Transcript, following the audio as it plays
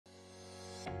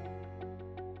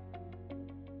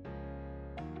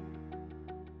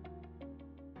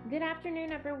Good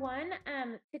afternoon, everyone.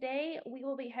 Today we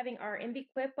will be having our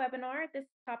MPQIP webinar. This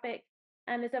topic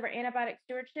is over antibiotic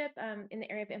stewardship in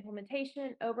the area of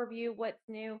implementation, overview, what's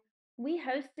new. We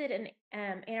hosted an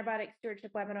antibiotic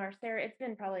stewardship webinar, Sarah. It's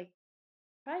been probably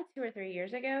 2 or 3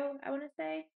 years ago, I want to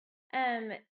say.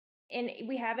 And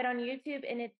we have it on YouTube,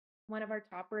 and it's one of our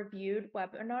top reviewed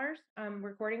webinars,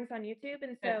 recordings on YouTube.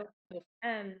 And so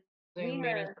Zoom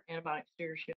meetings for antibiotic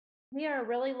stewardship. We are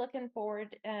really looking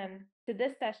forward to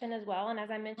this session as well. And as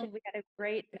I mentioned, we had a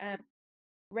great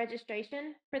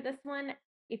registration for this one.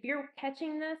 If you're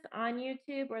catching this on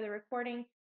YouTube or the recording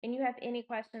and you have any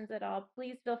questions at all,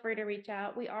 please feel free to reach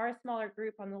out. We are a smaller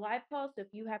group on the live call, so if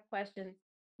you have questions,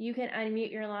 you can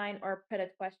unmute your line or put a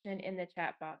question in the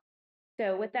chat box.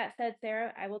 So with that said,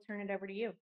 Sarah, I will turn it over to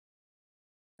you.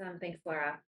 Thanks,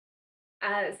 Laura.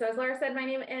 So as Laura said, my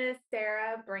name is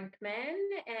Sarah Brinkman,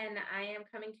 and I am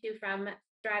coming to you from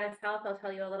Stratus Health. I'll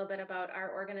tell you a little bit about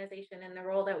our organization and the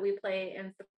role that we play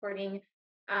in supporting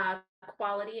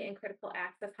quality and critical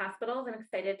access hospitals. I'm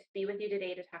excited to be with you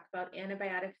today to talk about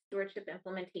antibiotic stewardship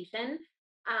implementation.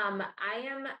 I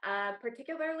am a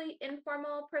particularly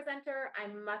informal presenter.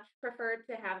 I much prefer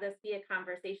to have this be a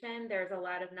conversation. There's a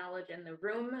lot of knowledge in the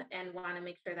room and want to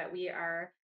make sure that we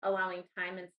are allowing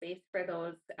time and space for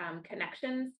those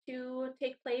connections to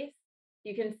take place.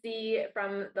 You can see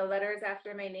from the letters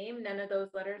after my name, none of those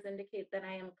letters indicate that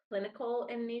I am clinical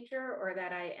in nature or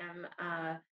that I am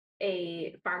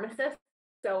a pharmacist.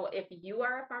 So if you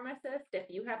are a pharmacist, if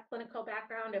you have clinical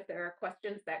background, if there are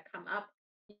questions that come up,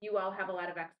 you all have a lot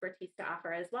of expertise to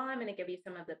offer as well. I'm going to give you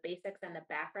some of the basics and the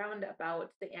background about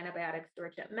the antibiotic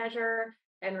stewardship measure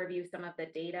and review some of the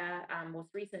data, most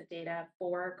recent data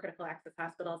for critical access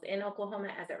hospitals in Oklahoma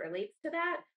as it relates to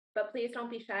that. But please don't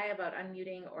be shy about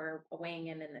unmuting or weighing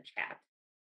in the chat.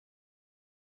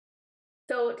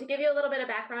 So to give you a little bit of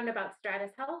background about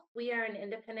Stratus Health, we are an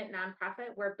independent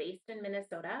nonprofit. We're based in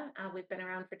Minnesota. We've been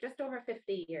around for just over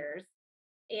 50 years.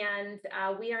 And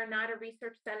we are not a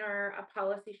research center, a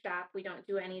policy shop. We don't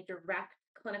do any direct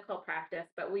clinical practice,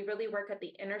 but we really work at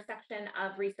the intersection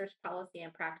of research, policy,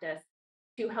 and practice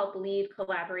to help lead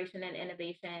collaboration and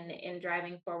innovation in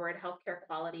driving forward healthcare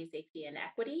quality, safety, and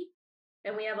equity.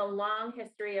 And we have a long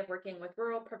history of working with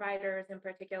rural providers, in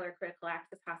particular critical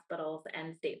access hospitals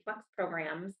and state flex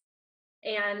programs.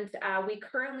 And we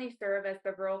currently serve as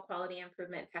the Rural Quality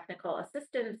Improvement Technical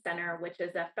Assistance Center, which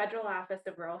is a federal Office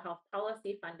of Rural Health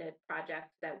Policy funded project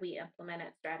that we implement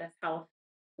at Stratus Health.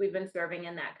 We've been serving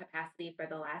in that capacity for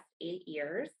the last 8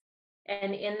 years.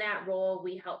 And in that role,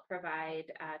 we help provide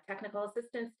technical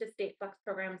assistance to state flex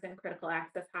programs and critical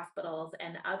access hospitals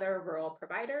and other rural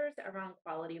providers around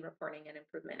quality reporting and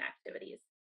improvement activities.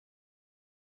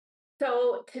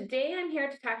 So today I'm here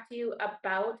to talk to you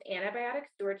about antibiotic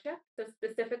stewardship. So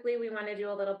specifically, we want to do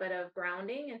a little bit of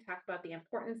grounding and talk about the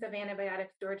importance of antibiotic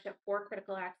stewardship for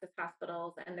critical access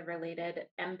hospitals and the related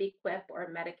MPQIP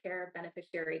or Medicare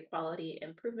Beneficiary Quality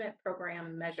Improvement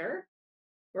Program measure.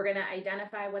 We're going to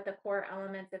identify what the core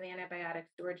elements of antibiotic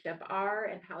stewardship are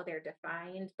and how they're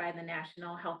defined by the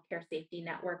National Healthcare Safety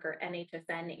Network or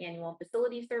NHSN Annual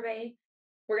Facility Survey.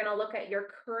 We're going to look at your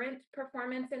current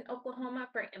performance in Oklahoma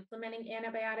for implementing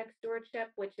antibiotic stewardship,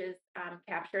 which is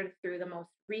captured through the most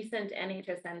recent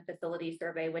NHSN facility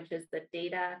survey, which is the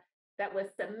data that was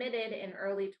submitted in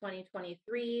early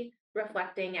 2023,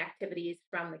 reflecting activities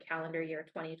from the calendar year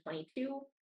 2022.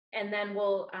 And then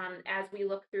we'll, as we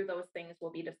look through those things,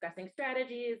 we'll be discussing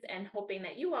strategies and hoping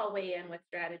that you all weigh in with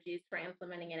strategies for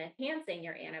implementing and enhancing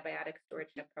your antibiotic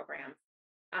stewardship programs.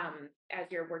 As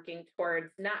you're working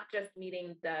towards not just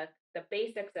meeting the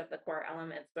basics of the core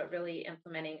elements, but really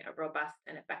implementing a robust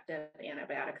and effective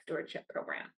antibiotic stewardship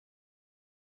program.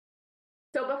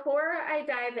 So before I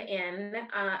dive in,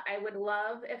 I would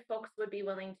love if folks would be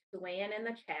willing to weigh in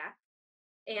the chat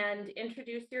and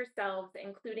introduce yourselves,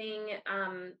 including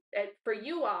for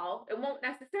you all, it won't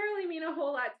necessarily mean a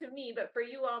whole lot to me, but for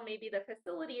you all, maybe the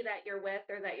facility that you're with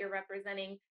or that you're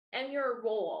representing and your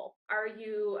role. Are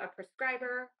you a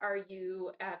prescriber? Are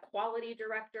you a quality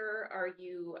director? Are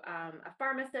you a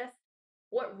pharmacist?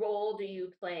 What role do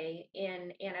you play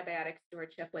in antibiotic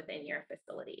stewardship within your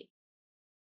facility?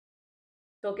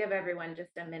 So I'll give everyone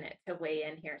just a minute to weigh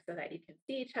in here so that you can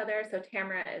see each other. So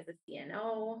Tamara is a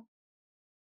CNO.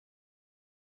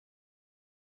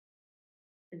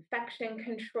 Infection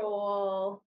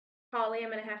control. Holly,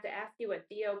 I'm going to have to ask you what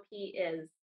DOP is.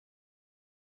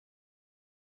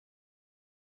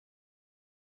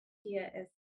 Tia is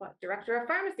what? Director of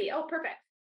Pharmacy. Oh, perfect.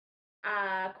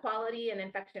 Quality and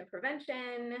infection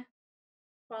prevention,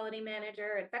 quality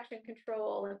manager, infection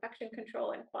control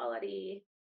and quality.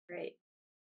 Great.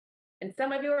 And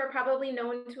some of you are probably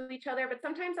known to each other, but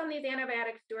sometimes on these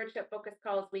antibiotic stewardship focus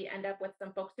calls, we end up with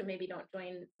some folks who maybe don't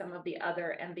join some of the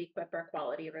other MPQIP or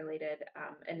quality related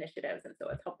initiatives. And so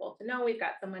it's helpful to know we've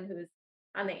got someone who's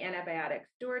on the antibiotic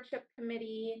stewardship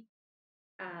committee,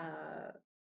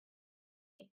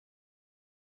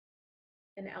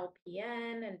 an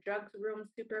LPN and drugs room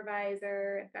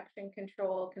supervisor, infection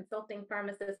control, consulting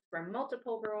pharmacist for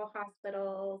multiple rural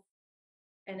hospitals,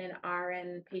 and an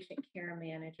RN patient care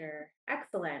manager.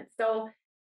 Excellent. So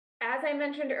as I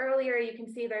mentioned earlier, you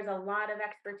can see there's a lot of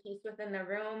expertise within the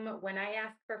room. When I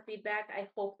ask for feedback, I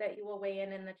hope that you will weigh in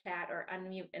the chat or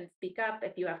unmute and speak up.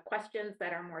 If you have questions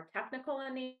that are more technical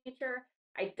in nature,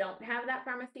 I don't have that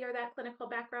pharmacy or that clinical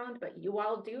background, but you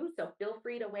all do. So feel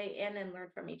free to weigh in and learn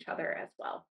from each other as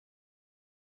well.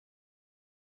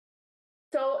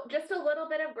 So just a little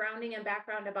bit of grounding and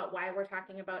background about why we're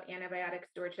talking about antibiotic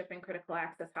stewardship in critical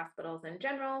access hospitals in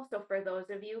general. So for those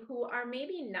of you who are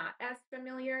maybe not as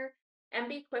familiar,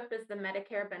 MPQIP is the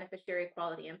Medicare Beneficiary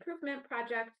Quality Improvement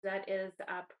Project. That is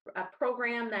a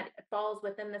program that falls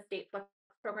within the state flex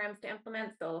programs to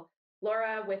implement. So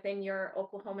Laura, within your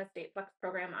Oklahoma State Flex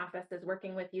Program office, is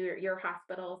working with your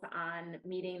hospitals on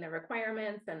meeting the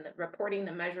requirements and reporting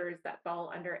the measures that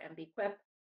fall under MPQIP.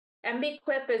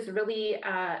 MPQIP is really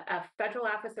a Federal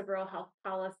Office of Rural Health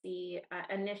Policy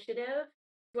initiative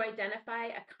to identify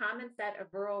a common set of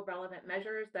rural relevant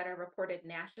measures that are reported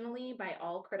nationally by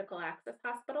all critical access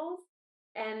hospitals.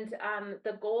 And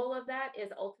the goal of that is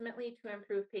ultimately to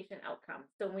improve patient outcomes.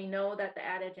 So we know that the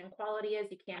adage in quality is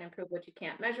you can't improve what you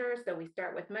can't measure. So we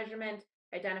start with measurement,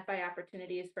 identify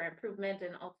opportunities for improvement,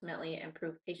 and ultimately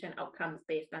improve patient outcomes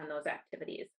based on those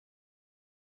activities.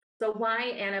 So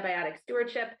why antibiotic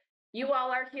stewardship? You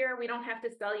all are here. We don't have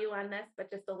to sell you on this,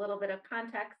 but just a little bit of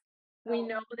context. We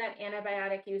know that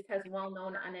antibiotic use has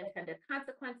well-known unintended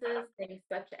consequences. Things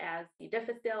such as C.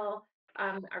 difficile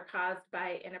are caused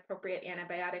by inappropriate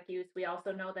antibiotic use. We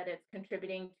also know that it's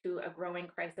contributing to a growing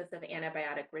crisis of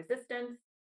antibiotic resistance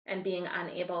and being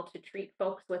unable to treat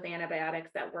folks with antibiotics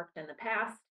that worked in the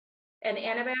past. And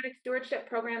antibiotic stewardship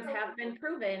programs have been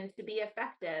proven to be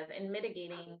effective in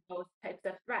mitigating those types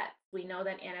of threats. We know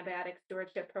that antibiotic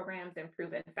stewardship programs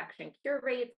improve infection cure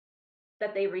rates,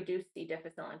 that they reduce C.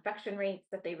 difficile infection rates,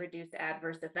 that they reduce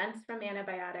adverse events from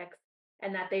antibiotics,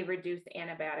 and that they reduce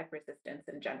antibiotic resistance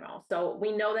in general. So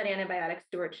we know that antibiotic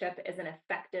stewardship is an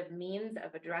effective means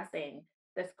of addressing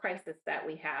this crisis that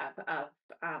we have of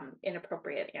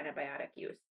inappropriate antibiotic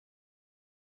use.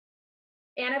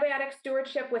 Antibiotic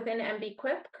stewardship within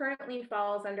MPQIP currently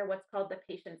falls under what's called the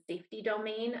patient safety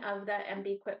domain of the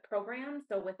MPQIP program.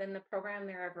 So within the program,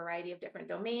 there are a variety of different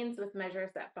domains with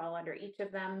measures that fall under each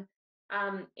of them.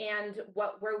 And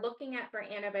what we're looking at for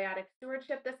antibiotic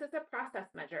stewardship, this is a process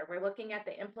measure. We're looking at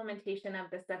the implementation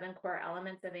of the 7 core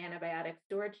elements of antibiotic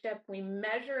stewardship. We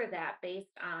measure that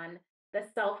based on the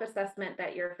self-assessment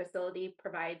that your facility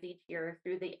provides each year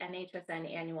through the NHSN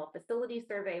annual facility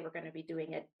survey. We're going to be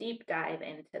doing a deep dive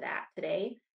into that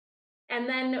today. And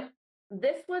then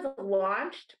this was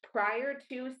launched prior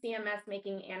to CMS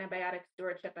making antibiotic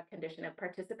stewardship a condition of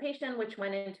participation, which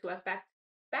went into effect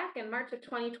back in March of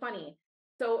 2020.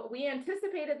 So we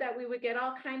anticipated that we would get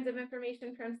all kinds of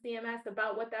information from CMS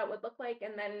about what that would look like.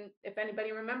 And then if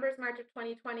anybody remembers March of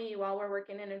 2020, you all were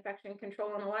working in infection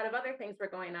control and a lot of other things were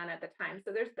going on at the time.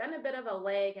 So there's been a bit of a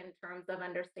lag in terms of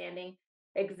understanding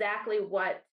exactly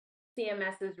what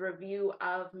CMS's review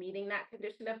of meeting that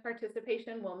condition of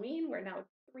participation will mean. We're now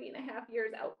 3.5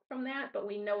 years out from that, but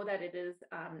we know that it is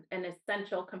an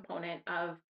essential component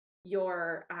of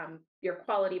your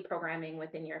quality programming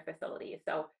within your facility.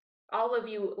 So all of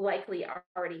you likely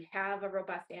already have a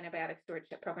robust antibiotic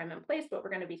stewardship program in place. What we're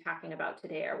going to be talking about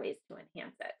today are ways to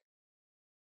enhance it.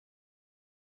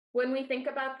 When we think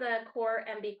about the core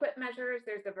MPQIP measures,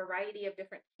 there's a variety of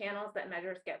different channels that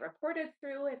measures get reported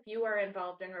through. If you are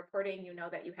involved in reporting, you know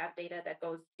that you have data that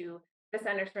goes to the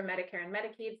Centers for Medicare and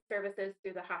Medicaid Services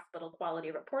through the hospital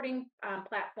quality reporting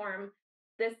platform.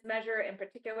 This measure in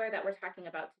particular that we're talking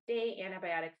about today,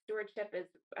 antibiotic stewardship, is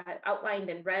outlined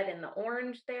in red in the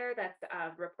orange there. That's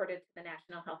reported to the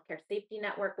National Healthcare Safety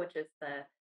Network, which is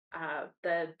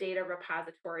the data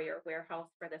repository or warehouse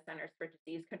for the Centers for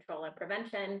Disease Control and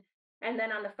Prevention. And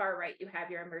then on the far right, you have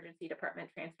your emergency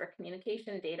department transfer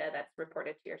communication data that's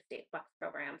reported to your state flex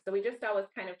program. So we just always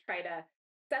kind of try to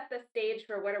set the stage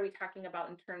for what are we talking about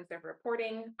in terms of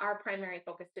reporting. Our primary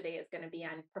focus today is going to be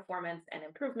on performance and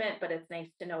improvement, but it's nice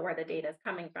to know where the data is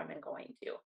coming from and going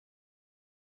to.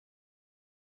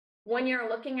 When you're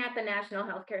looking at the National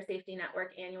Healthcare Safety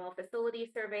Network annual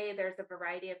facility survey, there's a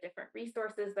variety of different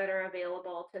resources that are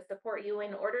available to support you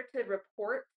in order to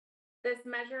report this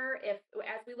measure,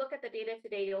 as we look at the data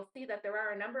today, you'll see that there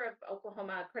are a number of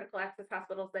Oklahoma critical access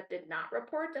hospitals that did not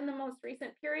report in the most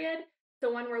recent period.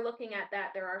 So when we're looking at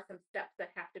that, there are some steps that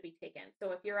have to be taken.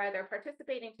 So if you're either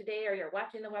participating today or you're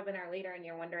watching the webinar later and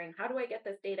you're wondering, how do I get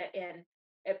this data in?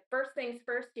 If first things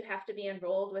first, you have to be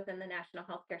enrolled within the National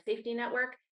Healthcare Safety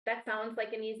Network. That sounds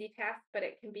like an easy task, but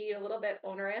it can be a little bit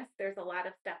onerous. There's a lot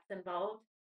of steps involved.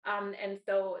 And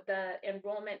so the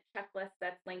enrollment checklist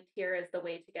that's linked here is the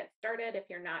way to get started if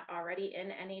you're not already in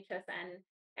NHSN.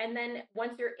 And then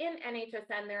once you're in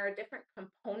NHSN, there are different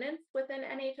components within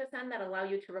NHSN that allow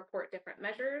you to report different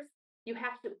measures. You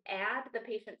have to add the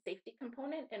patient safety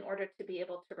component in order to be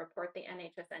able to report the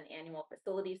NHSN annual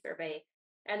facility survey.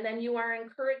 And then you are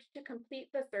encouraged to complete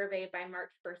the survey by March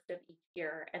 1st of each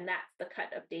year. And that's the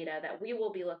cut of data that we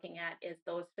will be looking at, is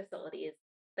those facilities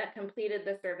that completed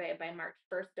the survey by March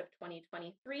 1st of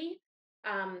 2023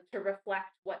 to reflect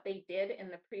what they did in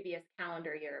the previous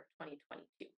calendar year of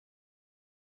 2022.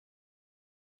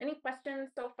 Any questions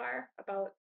so far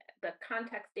about the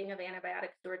contexting of antibiotic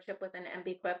stewardship within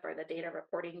MPQIP or the data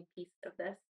reporting piece of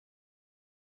this?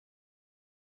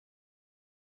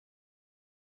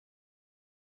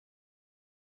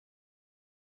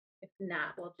 If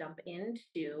not, we'll jump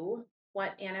into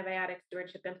what antibiotic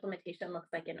stewardship implementation looks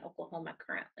like in Oklahoma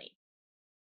currently.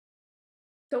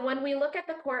 So when we look at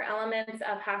the core elements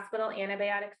of hospital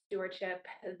antibiotic stewardship,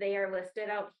 they are listed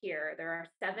out here. There are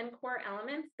 7 core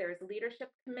elements. There's leadership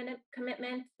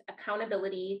commitment,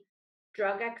 accountability,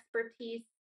 drug expertise,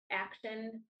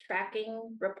 action,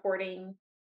 tracking, reporting,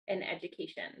 and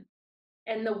education.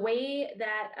 And the way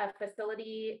that a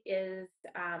facility is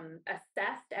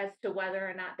assessed as to whether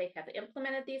or not they have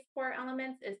implemented these core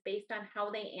elements is based on how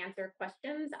they answer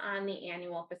questions on the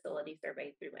annual facility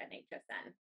survey through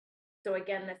NHSN. So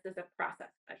again, this is a process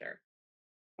measure.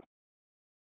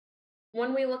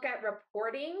 When we look at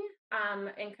reporting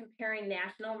and comparing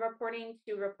national reporting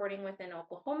to reporting within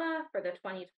Oklahoma for the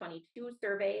 2022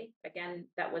 survey, again,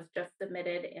 that was just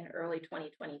submitted in early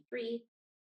 2023.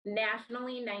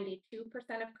 Nationally, 92%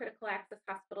 of critical access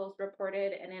hospitals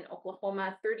reported, and in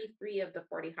Oklahoma, 33 of the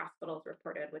 40 hospitals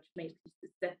reported, which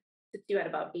sits you at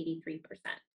about 83%.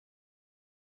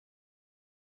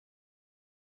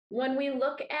 When we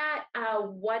look at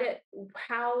how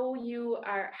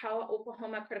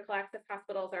Oklahoma critical access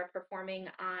hospitals are performing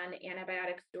on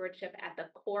antibiotic stewardship at the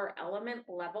core element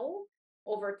level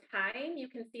over time, you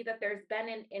can see that there's been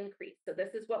an increase. So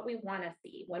this is what we want to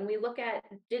see. When we look at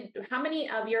how many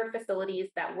of your facilities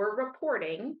that were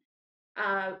reporting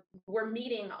were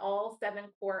meeting all 7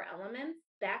 core elements.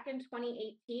 Back in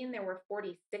 2018, there were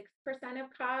 46% of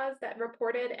CAUs that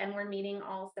reported and were meeting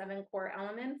all 7 core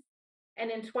elements. And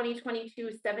in 2022,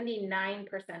 79%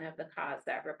 of the CAUs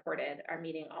that reported are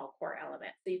meeting all core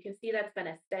elements. So you can see that's been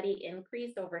a steady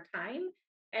increase over time.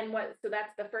 And so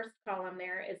that's the first column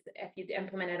there, is if you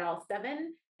implemented all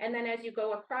 7. And then as you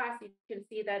go across, you can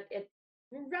see that it's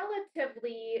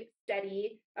relatively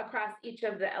steady across each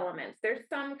of the elements. There's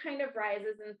some kind of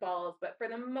rises and falls, but for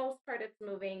the most part, it's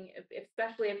moving,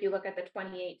 especially if you look at the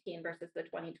 2018 versus the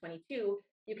 2022,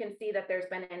 you can see that there's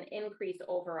been an increase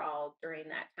overall during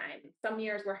that time. Some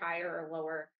years were higher or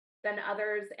lower than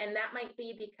others, and that might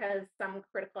be because some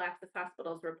critical access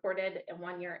hospitals reported in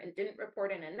one year and didn't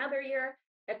report in another year.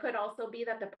 It could also be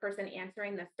that the person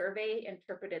answering the survey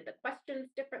interpreted the questions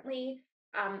differently.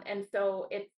 And so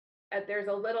there's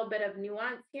a little bit of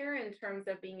nuance here in terms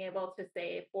of being able to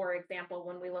say, for example,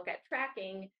 when we look at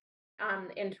tracking,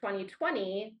 in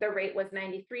 2020, the rate was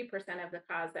 93% of the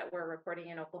CAUs that were reporting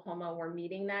in Oklahoma were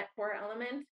meeting that core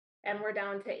element, and we're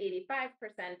down to 85%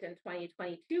 in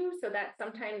 2022. So that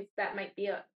sometimes that might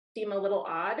seem a little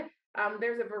odd.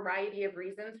 There's a variety of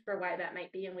reasons for why that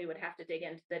might be, and we would have to dig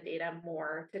into the data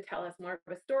more to tell us more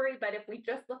of a story. But if we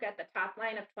just look at the top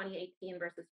line of 2018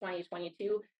 versus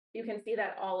 2022, you can see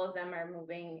that all of them are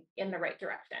moving in the right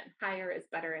direction. Higher is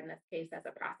better in this case as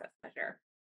a process measure.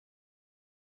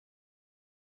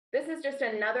 This is just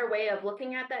another way of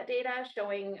looking at that data,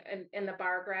 showing in the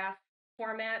bar graph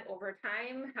format over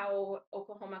time how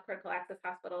Oklahoma critical access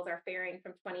hospitals are faring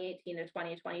from 2018 to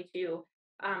 2022.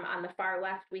 On the far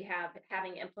left, we have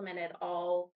having implemented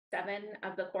all 7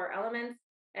 of the core elements,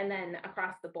 and then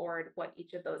across the board, what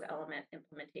each of those element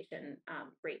implementation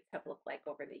rates have looked like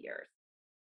over the years.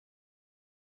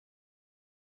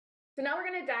 So now we're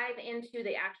going to dive into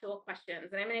the actual questions,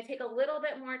 and I'm going to take a little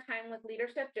bit more time with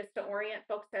leadership just to orient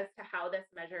folks as to how this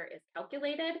measure is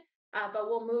calculated, but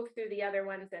we'll move through the other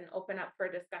ones and open up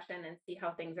for discussion and see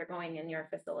how things are going in your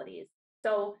facilities.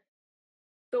 So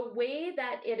the way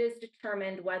that it is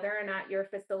determined whether or not your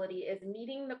facility is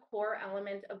meeting the core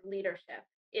element of leadership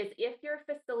is if your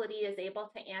facility is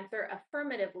able to answer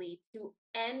affirmatively to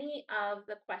any of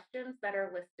the questions that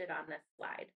are listed on this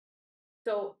slide.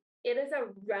 So it is a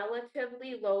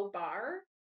relatively low bar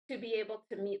to be able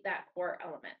to meet that core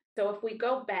element. So if we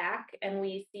go back and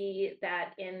we see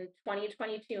that in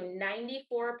 2022,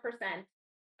 94%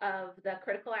 of the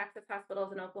critical access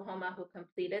hospitals in Oklahoma who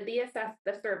completed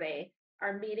the survey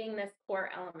are meeting this core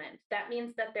element. That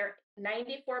means that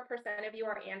 94% of you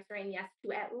are answering yes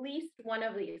to at least one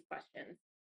of these questions.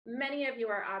 Many of you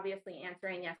are obviously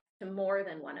answering yes to more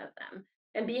than one of them.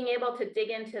 And being able to dig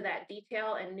into that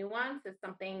detail and nuance is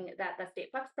something that the State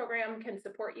Flex program can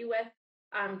support you with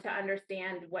to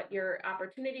understand what your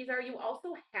opportunities are. You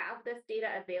also have this data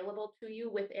available to you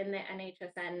within the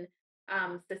NHSN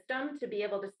system to be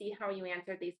able to see how you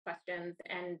answered these questions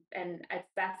and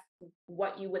assess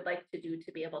what you would like to do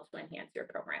to be able to enhance your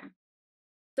program.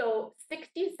 So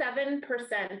 67%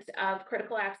 of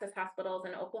critical access hospitals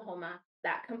in Oklahoma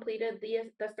that completed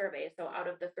the survey, so out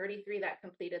of the 33 that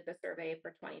completed the survey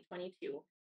for 2022,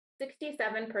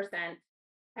 67%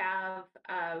 have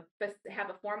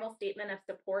a formal statement of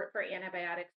support for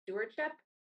antibiotic stewardship.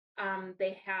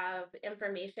 They have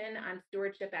information on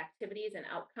stewardship activities and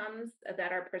outcomes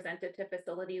that are presented to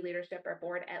facility leadership or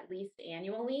board at least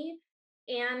annually.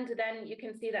 And then you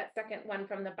can see that second one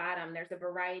from the bottom, there's a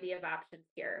variety of options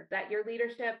here that your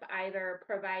leadership either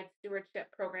provides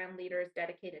stewardship program leaders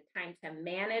dedicated time to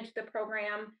manage the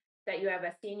program, that you have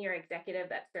a senior executive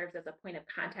that serves as a point of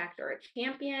contact or a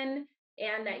champion,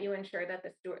 and that you ensure that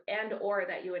the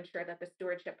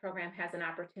stewardship program has an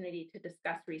opportunity to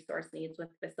discuss resource needs with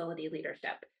facility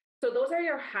leadership. So those are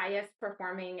your highest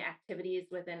performing activities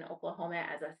within Oklahoma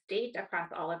as a state across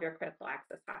all of your critical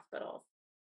access hospitals.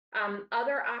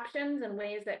 Other options and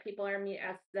ways that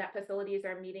facilities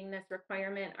are meeting this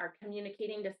requirement are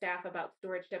communicating to staff about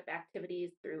stewardship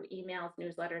activities through emails,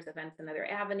 newsletters, events, and other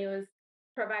avenues,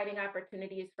 providing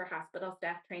opportunities for hospital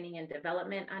staff training and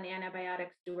development on antibiotic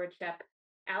stewardship,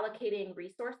 allocating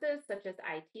resources such as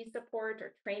IT support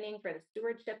or training for the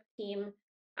stewardship team,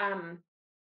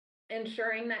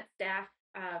 ensuring that staff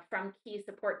from key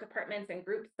support departments and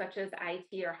groups such as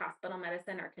IT or hospital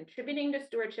medicine are contributing to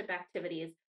stewardship activities.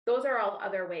 Those are all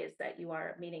other ways that you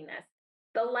are meeting this.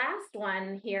 The last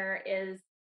one here is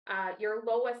your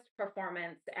lowest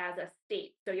performance as a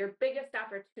state. So your biggest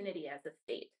opportunity as a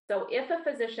state. So if a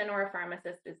physician or a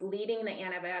pharmacist is leading the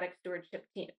antibiotic stewardship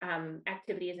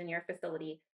activities in your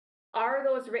facility, are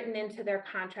those written into their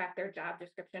contract, their job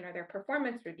description, or their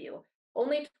performance review?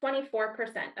 Only 24%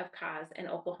 of CAHs in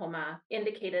Oklahoma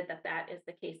indicated that that is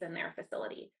the case in their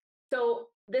facility. So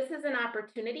this is an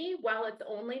opportunity. While it's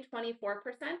only 24%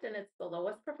 and it's the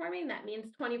lowest performing, that means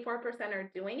 24%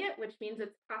 are doing it, which means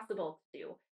it's possible to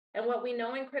do. And what we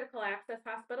know in critical access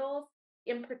hospitals,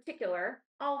 in particular,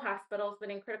 all hospitals, but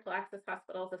in critical access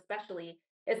hospitals especially,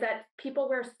 is that people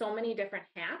wear so many different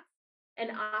hats.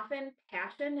 And often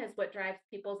passion is what drives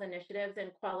people's initiatives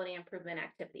and quality improvement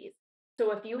activities.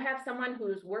 So if you have someone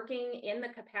who's working in the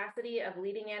capacity of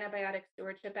leading antibiotic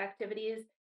stewardship activities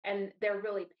and they're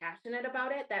really passionate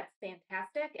about it, that's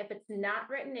fantastic. If it's not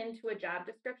written into a job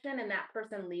description and that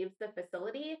person leaves the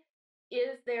facility,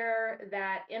 is there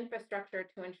that infrastructure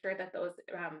to ensure that those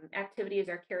activities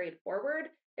are carried forward?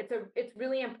 It's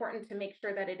really important to make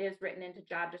sure that it is written into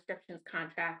job descriptions,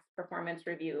 contracts, performance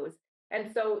reviews.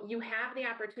 And so you have the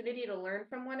opportunity to learn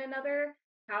from one another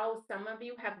how some of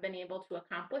you have been able to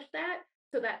accomplish that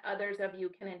so that others of you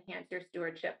can enhance your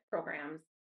stewardship programs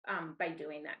by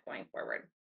doing that going forward.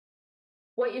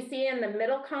 What you see in the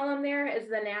middle column there is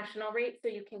the national rate, so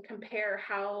you can compare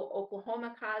how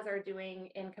Oklahoma CAHs are doing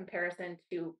in comparison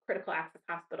to critical access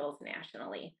hospitals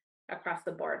nationally across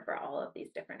the board for all of these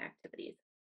different activities.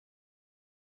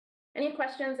 Any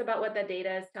questions about what the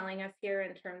data is telling us here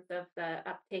in terms of the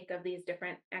uptake of these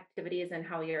different activities and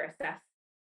how you're assessed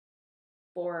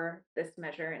for this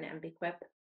measure in MPQIP?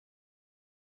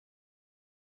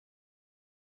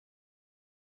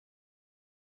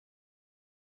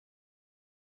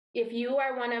 If you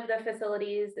are one of the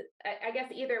facilities, I guess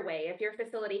either way, if your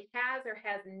facility has or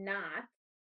has not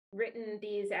written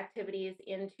these activities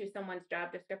into someone's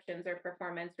job descriptions or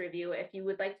performance review, if you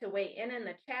would like to weigh in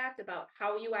the chat about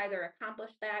how you either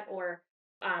accomplished that or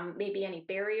maybe any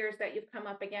barriers that you've come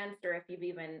up against, or if you've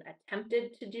even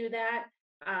attempted to do that,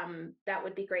 that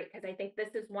would be great, because I think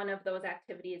this is one of those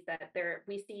activities that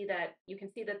we see that you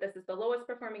can see that this is the lowest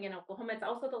performing in Oklahoma. It's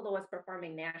also the lowest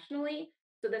performing nationally.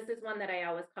 So this is one that I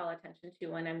always call attention to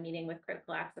when I'm meeting with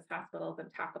critical access hospitals and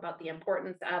talk about the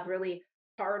importance of really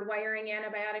hardwiring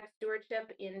antibiotic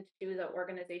stewardship into the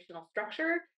organizational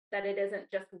structure that it isn't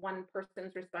just one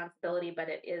person's responsibility, but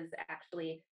it is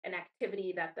actually an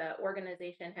activity that the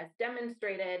organization has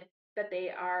demonstrated that they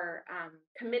are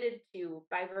committed to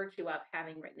by virtue of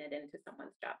having written it into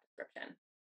someone's job description.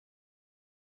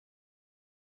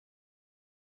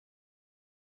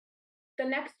 The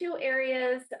next two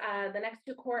areas, the next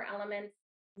two core elements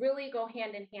really go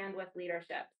hand in hand with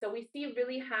leadership. So we see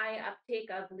really high uptake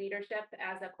of leadership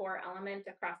as a core element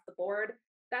across the board.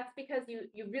 That's because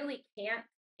you really can't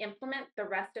implement the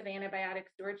rest of antibiotic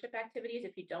stewardship activities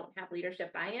if you don't have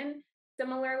leadership buy-in.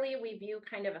 Similarly, we view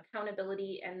kind of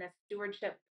accountability and the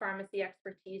stewardship pharmacy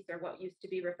expertise, or what used to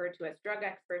be referred to as drug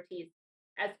expertise,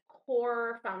 as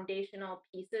core foundational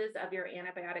pieces of your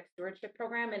antibiotic stewardship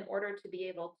program in order to be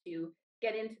able to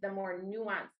get into the more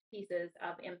nuanced pieces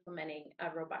of implementing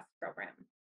a robust program.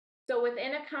 So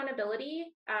within accountability,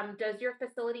 does your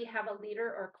facility have a leader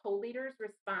or co-leaders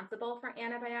responsible for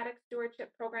antibiotic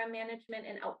stewardship program management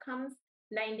and outcomes?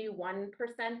 91%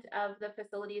 of the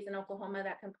facilities in Oklahoma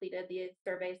that completed the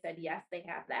survey said yes, they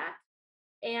have that.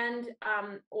 And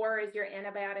or is your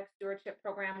antibiotic stewardship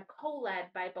program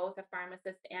co-led by both a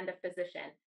pharmacist and a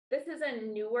physician? This is a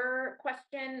newer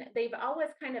question. They've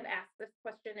always kind of asked this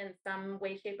question in some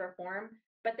way, shape, or form,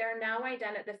 but they're now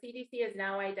the CDC is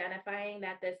now identifying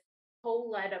that this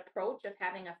co-led approach of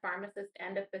having a pharmacist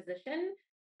and a physician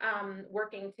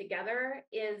working together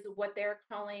is what they're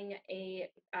calling a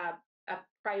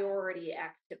priority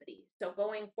activity. So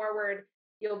going forward,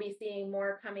 you'll be seeing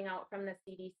more coming out from the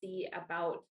CDC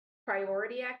about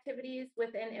priority activities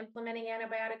within implementing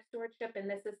antibiotic stewardship, and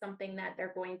this is something that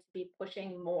they're going to be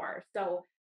pushing more. So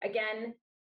again,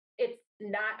 it's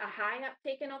not a high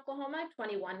uptake in Oklahoma.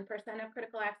 21% of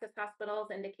critical access hospitals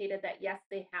indicated that yes,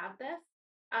 they have this,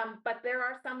 but there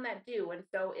are some that do. And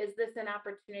so is this an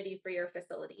opportunity for your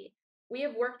facility? We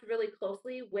have worked really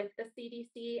closely with the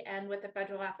CDC and with the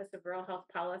Federal Office of Rural Health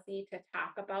Policy to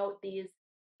talk about these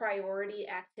priority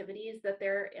activities that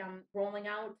they're rolling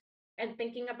out and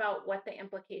thinking about what the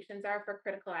implications are for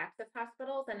critical access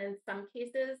hospitals. And in some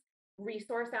cases,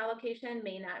 resource allocation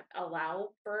may not allow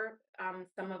for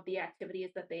some of the activities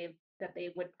that they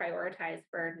would prioritize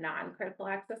for non-critical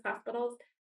access hospitals.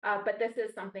 But this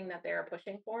is something that they're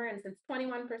pushing for. And since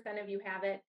 21% of you have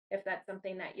it, if that's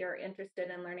something that you're interested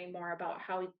in learning more about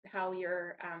how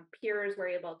your peers were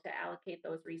able to allocate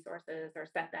those resources or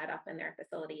set that up in their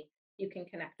facility, you can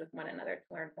connect with one another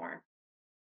to learn more.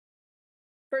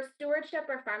 For stewardship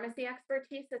or pharmacy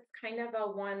expertise, it's kind of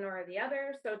a one or the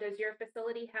other. So does your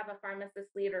facility have a pharmacist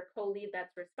lead or co-lead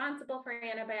that's responsible for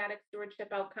antibiotic stewardship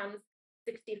outcomes?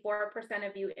 64%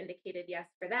 of you indicated yes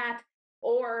for that.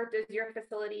 Or does your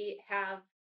facility have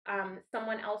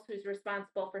someone else who's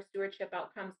responsible for stewardship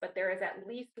outcomes, but there is at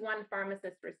least one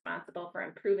pharmacist responsible for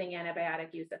improving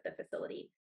antibiotic use at the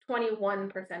facility?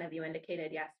 21% of you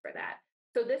indicated yes for that.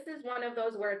 So this is one of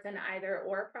those where it's an either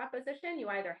or proposition. You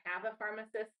either have a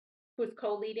pharmacist who's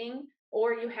co-leading,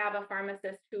 or you have a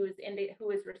pharmacist who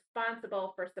is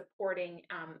responsible for supporting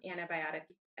antibiotic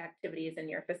activities in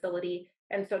your facility.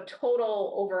 And so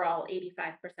total overall,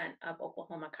 85% of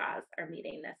Oklahoma CAHs are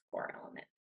meeting this core element.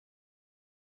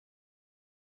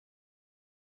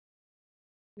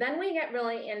 Then we get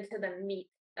really into the meat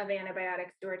of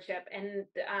antibiotic stewardship, and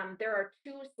there are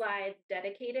 2 slides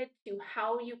dedicated to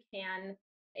how you can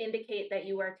indicate that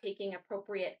you are taking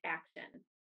appropriate action.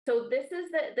 So this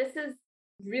is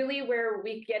really where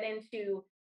we get into,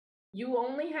 you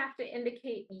only have to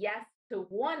indicate yes to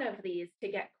one of these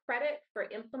to get credit for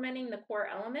implementing the core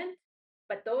element.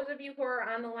 But those of you who are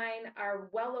on the line are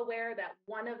well aware that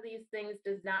one of these things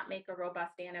does not make a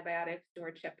robust antibiotic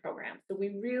stewardship program. So we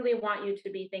really want you to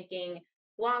be thinking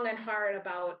long and hard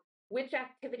about which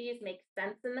activities make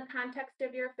sense in the context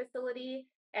of your facility.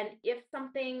 And if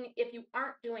you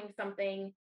aren't doing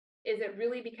something, is it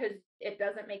really because it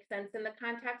doesn't make sense in the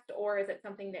context, or is it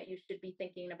something that you should be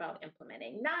thinking about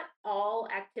implementing? Not all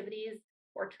activities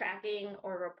or tracking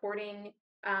or reporting,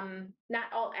 not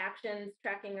all actions,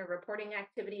 tracking, or reporting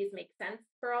activities make sense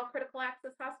for all critical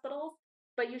access hospitals,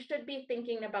 but you should be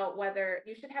thinking about whether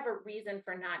you should have a reason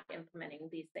for not implementing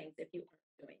these things if you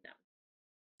aren't doing them.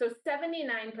 So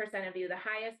 79% of you, the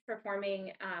highest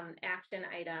performing action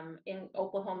item in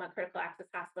Oklahoma critical access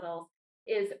hospitals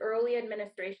is early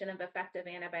administration of effective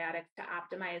antibiotics to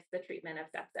optimize the treatment of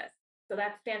sepsis. So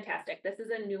that's fantastic. This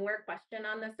is a newer question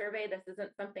on the survey. This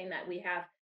isn't something that we have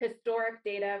historic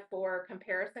data for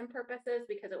comparison purposes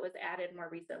because it was added more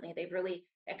recently. They've really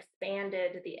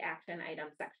expanded the action item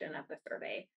section of the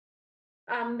survey.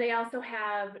 They also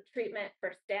have treatment for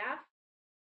staph,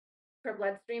 for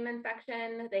bloodstream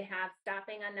infection. They have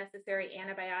stopping unnecessary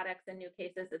antibiotics in new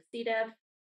cases of C. diff.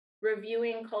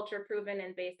 reviewing culture-proven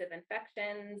invasive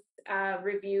infections,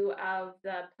 review of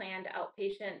the planned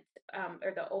outpatient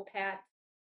or the OPAT,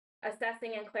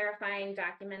 assessing and clarifying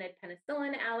documented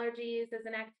penicillin allergies as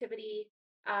an activity,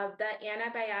 the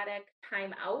antibiotic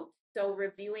timeout, so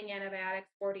reviewing antibiotics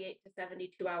 48 to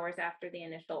 72 hours after the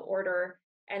initial order,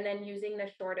 and then using the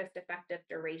shortest effective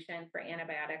duration for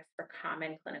antibiotics for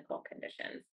common clinical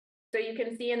conditions. So you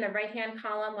can see in the right-hand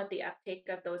column what the uptake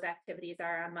of those activities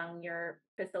are among your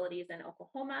facilities in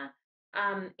Oklahoma.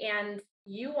 And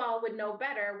you all would know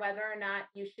better whether or not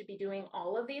you should be doing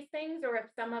all of these things, or if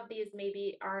some of these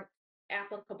maybe aren't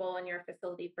applicable in your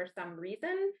facility for some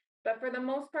reason. But for the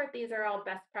most part, these are all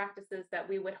best practices that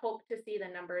we would hope to see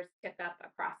the numbers tick up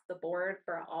across the board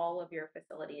for all of your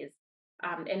facilities.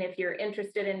 And if you're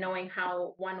interested in knowing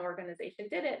how one organization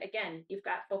did it, again, you've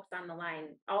got folks on the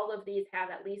line. All of these have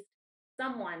at least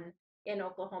someone in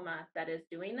Oklahoma that is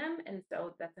doing them. And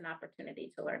so that's an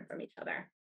opportunity to learn from each other.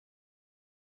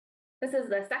 This is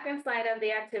the second slide of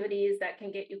the activities that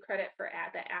can get you credit for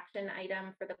the action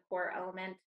item for the core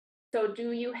element. So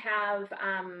do you have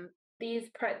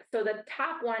so the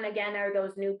top one, again, are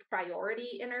those new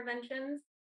priority interventions.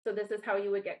 So this is how you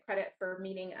would get credit for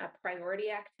meeting a priority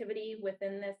activity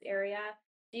within this area.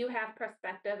 Do you have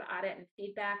prospective audit and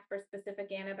feedback for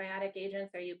specific antibiotic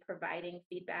agents? Are you providing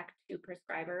feedback to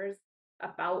prescribers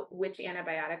about which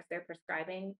antibiotics they're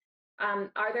prescribing?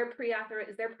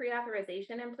 Is there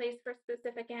pre-authorization in place for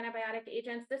specific antibiotic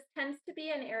agents? This tends to be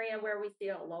an area where we see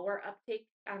a lower uptake.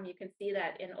 You can see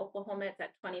that in Oklahoma, it's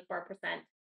at 24%,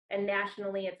 and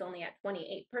nationally, it's only at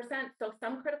 28%. So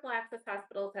some critical access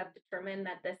hospitals have determined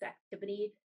that this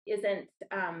activity isn't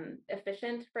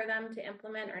efficient for them to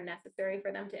implement or necessary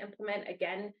for them to implement.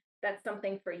 Again, that's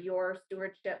something for your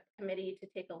stewardship committee to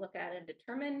take a look at and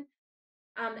determine.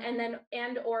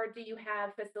 Or do you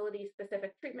have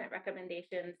facility-specific treatment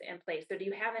recommendations in place? So do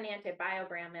you have an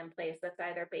antibiogram in place that's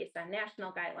either based on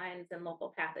national guidelines and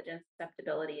local pathogen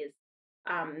susceptibilities,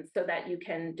 so that you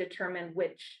can determine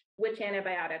which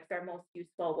antibiotics are most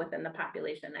useful within the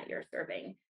population that you're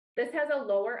serving? This has a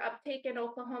lower uptake in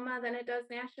Oklahoma than it does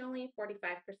nationally, 45%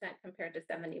 compared to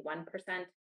 71%.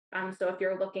 So if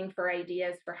you're looking for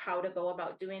ideas for how to go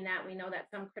about doing that, we know that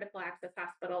some critical access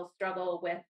hospitals struggle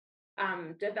with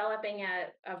developing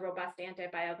a robust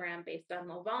antibiogram based on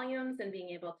low volumes and being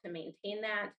able to maintain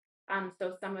that.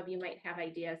 So some of you might have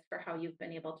ideas for how you've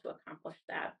been able to accomplish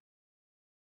that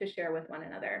to share with one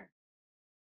another.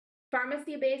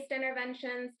 Pharmacy-based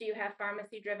interventions. Do you have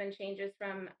pharmacy-driven changes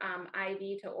from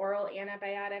IV to oral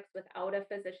antibiotics without a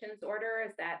physician's order?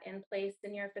 Is that in place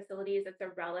in your facilities? It's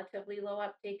a relatively low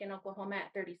uptake in Oklahoma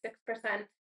at 36%.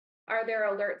 Are there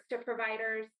alerts to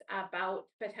providers about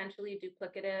potentially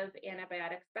duplicative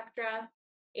antibiotic spectra?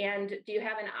 And do you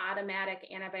have an automatic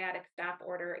antibiotic stop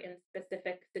order in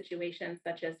specific situations,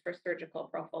 such as for surgical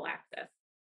prophylaxis?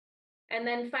 And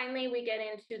then finally, we get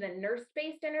into the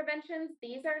nurse-based interventions.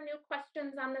 These are new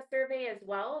questions on the survey as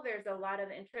well. There's a lot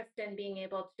of interest in being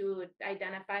able to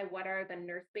identify what are the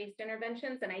nurse-based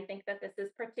interventions. And I think that this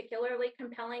is particularly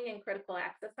compelling in critical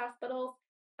access hospitals,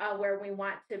 where we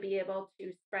want to be able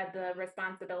to spread the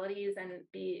responsibilities and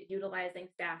be utilizing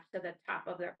staff to the top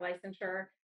of their licensure.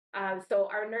 So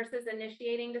our nurses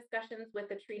initiating discussions with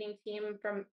the treating team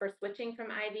for switching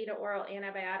from IV to oral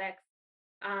antibiotics.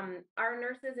 Our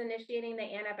nurses initiating the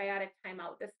antibiotic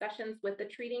timeout discussions with the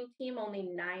treating team. Only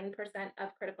 9% of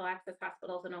critical access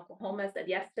hospitals in Oklahoma said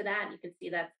yes to that. You can see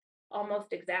that's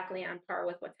almost exactly on par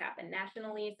with what's happened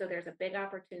nationally. So there's a big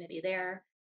opportunity there.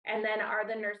 And then are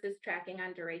the nurses tracking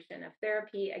on duration of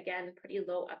therapy? Again, pretty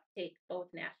low uptake both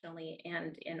nationally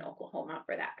and in Oklahoma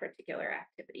for that particular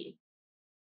activity.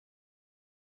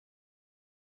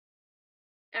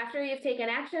 After you've taken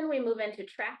action, we move into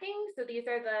tracking. So these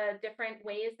are the different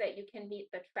ways that you can meet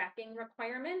the tracking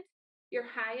requirement. Your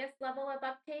highest level of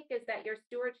uptake is that your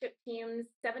stewardship teams,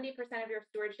 70% of your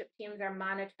stewardship teams are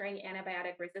monitoring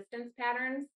antibiotic resistance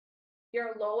patterns.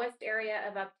 Your lowest area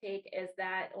of uptake is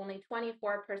that only 24%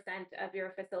 of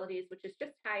your facilities, which is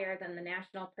just higher than the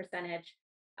national percentage,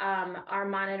 are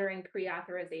monitoring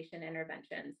pre-authorization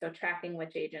interventions. So tracking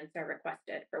which agents are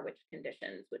requested for which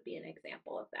conditions would be an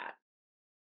example of that.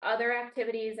 Other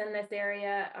activities in this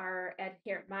area are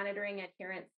monitoring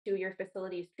adherence to your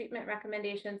facility's treatment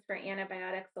recommendations for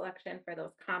antibiotic selection for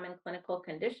those common clinical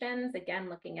conditions. Again,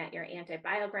 looking at your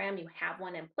antibiogram, you have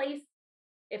one in place.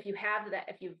 If you have that,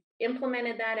 if you've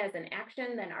implemented that as an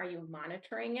action, then are you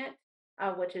monitoring it?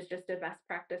 Which is just a best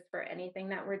practice for anything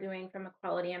that we're doing from a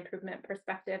quality improvement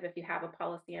perspective. If you have a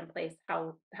policy in place,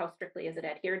 how strictly is it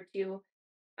adhered to?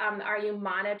 Are you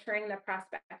monitoring the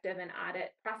prospective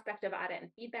audit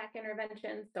and feedback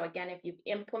interventions? So again, if you've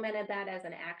implemented that as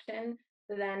an action,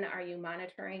 then are you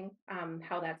monitoring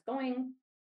how that's going?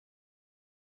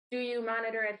 Do you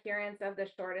monitor adherence of the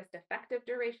shortest effective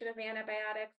duration of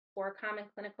antibiotics for common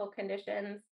clinical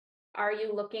conditions? Are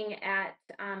you looking at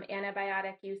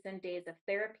antibiotic use in days of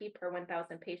therapy per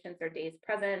 1,000 patients or days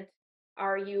present?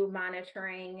 Are you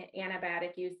monitoring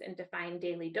antibiotic use in defined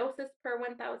daily doses per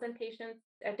 1,000 patients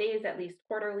days, at least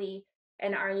quarterly?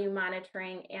 And are you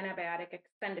monitoring antibiotic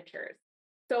expenditures?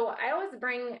 So I always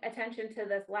bring attention to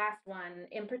this last one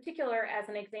in particular as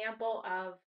an example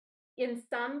of, in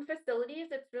some facilities,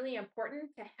 it's really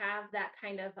important to have that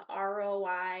kind of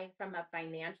ROI from a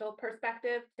financial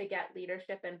perspective to get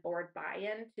leadership and board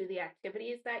buy-in to the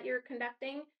activities that you're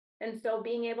conducting. And so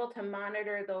being able to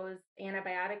monitor those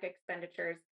antibiotic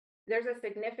expenditures, there's a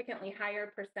significantly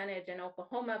higher percentage in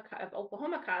Oklahoma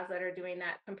CAUSE that are doing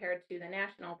that compared to the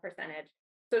national percentage.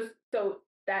 So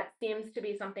that seems to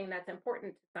be something that's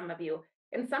important to some of you.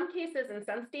 In some cases, in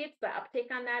some states, the uptake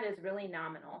on that is really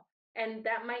nominal. And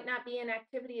that might not be an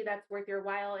activity that's worth your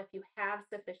while if you have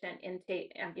sufficient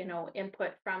intake and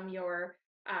input from your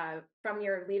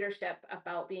leadership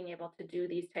about being able to do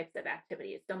these types of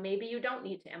activities. So maybe you don't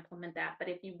need to implement that, but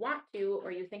if you want to,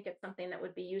 or you think it's something that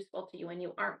would be useful to you and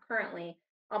you aren't currently,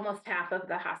 almost half of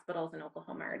the hospitals in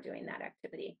Oklahoma are doing that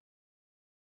activity.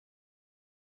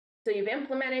 So you've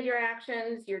implemented your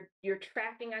actions, you're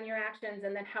tracking on your actions,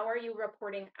 and then how are you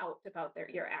reporting out about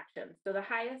your actions? So the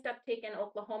highest uptake in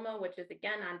Oklahoma, which is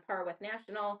again on par with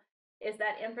national, is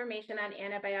that information on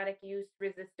antibiotic use,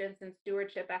 resistance, and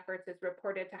stewardship efforts is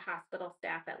reported to hospital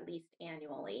staff at least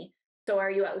annually. So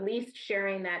are you at least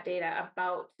sharing that data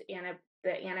about the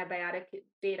antibiotic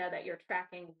data that you're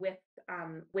tracking with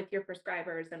your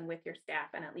prescribers and with your staff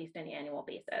on at least an annual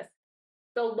basis?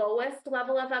 The lowest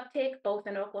level of uptake, both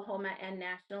in Oklahoma and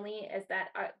nationally, is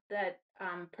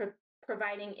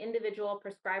providing individual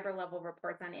prescriber level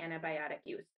reports on antibiotic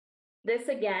use. This,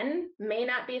 again, may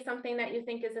not be something that you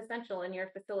think is essential in your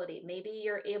facility. Maybe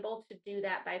you're able to do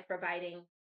that by providing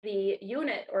the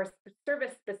unit or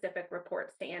service-specific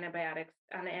reports to antibiotic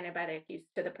use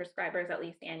to the prescribers at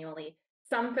least annually.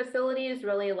 Some facilities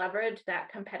really leverage that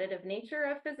competitive nature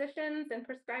of physicians and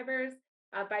prescribers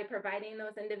by providing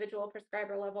those individual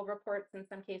prescriber level reports. In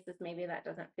some cases, maybe that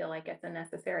doesn't feel like it's a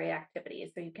necessary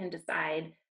activity. So you can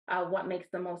decide what makes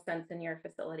the most sense in your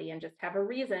facility and just have a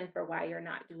reason for why you're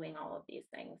not doing all of these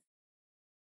things.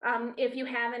 If you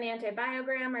have an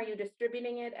antibiogram, are you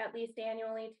distributing it at least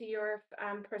annually to your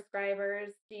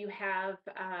prescribers? Do you have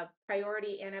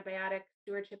priority antibiotic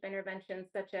stewardship interventions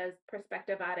such as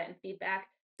prospective audit and feedback?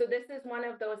 So this is one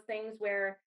of those things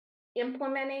where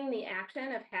implementing the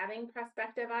action of having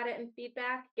prospective audit and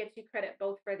feedback gets you credit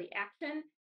both for the action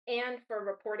and for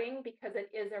reporting, because it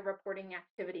is a reporting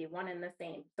activity, one and the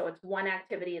same. So it's one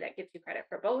activity that gets you credit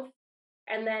for both.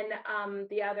 And then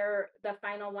the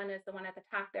final one is the one at the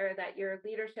top there, that your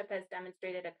leadership has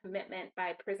demonstrated a commitment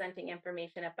by presenting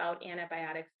information about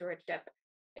antibiotic stewardship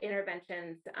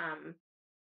interventions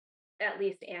at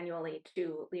least annually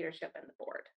to leadership and the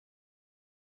board.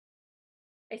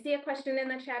 I see a question in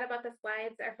the chat about the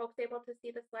slides. Are folks able to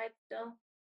see the slides still?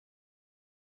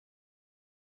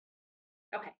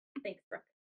 Okay, thanks, Brooke.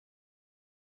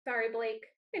 Sorry, Blake,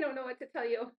 I don't know what to tell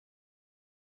you.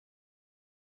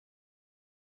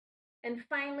 And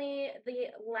finally, the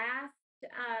last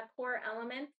core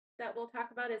element that we'll talk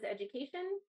about is education.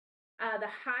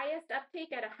 The highest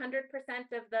uptake at 100%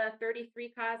 of the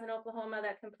 33 CAUSE in Oklahoma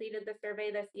that completed the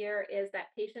survey this year is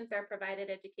that patients are provided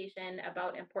education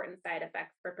about important side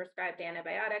effects for prescribed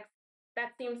antibiotics.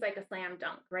 That seems like a slam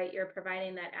dunk, right? You're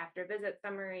providing that after visit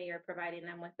summary, you're providing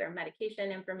them with their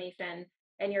medication information,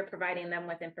 and you're providing them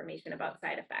with information about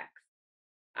side effects.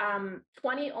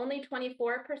 Only 24%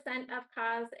 of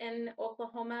CAUSE in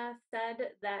Oklahoma said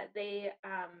that they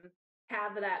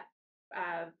have that.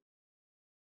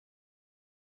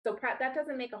 So that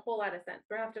doesn't make a whole lot of sense.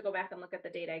 We're gonna have to go back and look at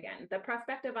the data again. The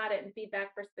prospective audit and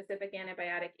feedback for specific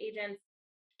antibiotic agents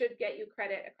should get you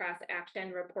credit across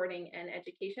action, reporting, and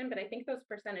education, but I think those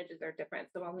percentages are different,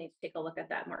 so I'll need to take a look at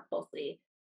that more closely.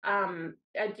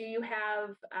 Do you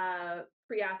have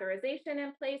pre-authorization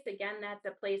in place? Again, that's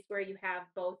a place where you have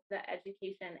both the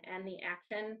education and the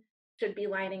action should be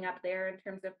lining up there in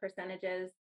terms of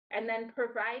percentages. And then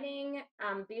providing,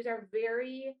 these are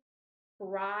very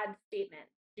broad statements.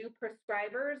 Do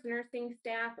prescribers, nursing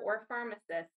staff, or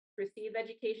pharmacists receive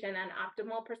education on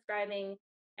optimal prescribing,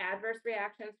 adverse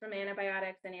reactions from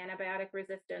antibiotics, and antibiotic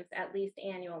resistance at least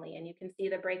annually? And you can see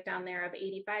the breakdown there of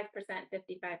 85%,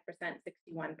 55%,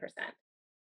 61%.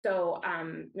 So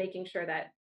making sure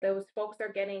that those folks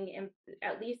are getting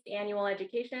at least annual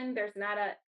education.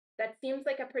 That seems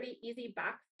like a pretty easy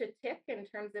box to tick in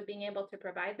terms of being able to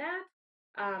provide that.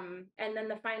 And then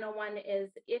the final one is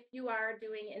if you are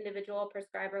doing individual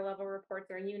prescriber level reports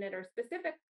or unit or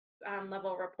specific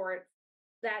level reports,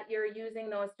 that you're using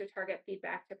those to target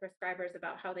feedback to prescribers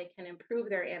about how they can improve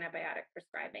their antibiotic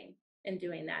prescribing and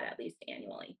doing that at least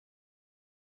annually.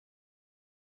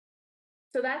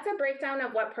 So that's a breakdown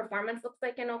of what performance looks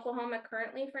like in Oklahoma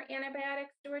currently for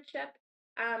antibiotic stewardship.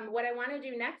 What I want to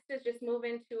do next is just move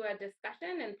into a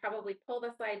discussion and probably pull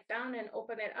the slides down and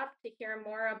open it up to hear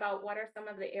more about what are some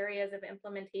of the areas of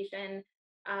implementation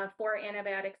for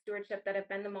antibiotic stewardship that have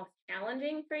been the most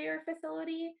challenging for your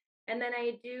facility. And then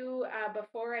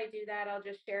before I do that, I'll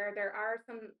just share there are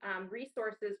some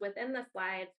resources within the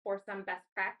slides for some best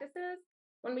practices.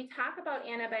 When we talk about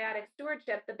antibiotic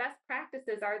stewardship, the best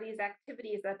practices are these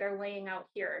activities that they're laying out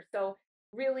here. So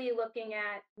really looking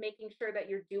at making sure that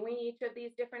you're doing each of these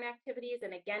different activities.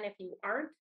 And again, if you aren't,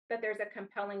 that there's a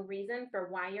compelling reason for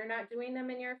why you're not doing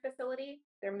them in your facility.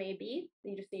 There may be,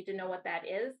 you just need to know what that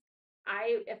is.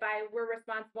 If I were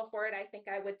responsible for it, I think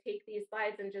I would take these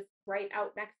slides and just write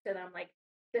out next to them, like,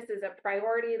 this is a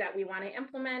priority that we want to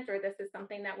implement, or this is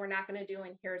something that we're not going to do,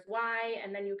 and here's why.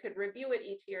 And then you could review it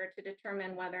each year to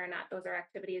determine whether or not those are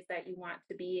activities that you want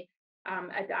to be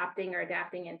adopting or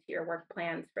adapting into your work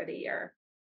plans for the year.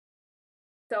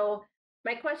 So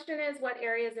my question is, what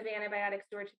areas of antibiotic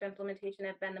stewardship implementation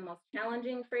have been the most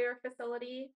challenging for your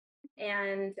facility?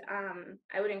 And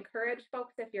I would encourage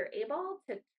folks, if you're able,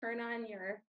 to turn on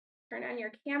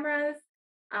your cameras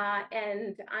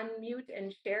and unmute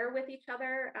and share with each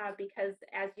other, because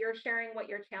as you're sharing what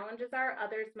your challenges are,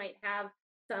 others might have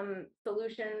some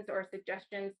solutions or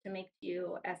suggestions to make to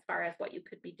you as far as what you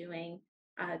could be doing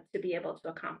to be able to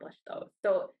accomplish those.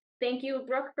 So thank you,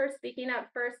 Brooke, for speaking up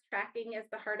first. Tracking is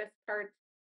the hardest part.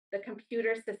 The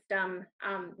computer system,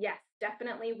 yes,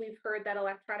 definitely. We've heard that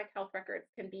electronic health records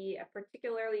can be a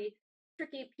particularly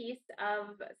tricky piece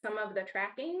of some of the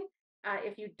tracking.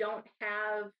 If you don't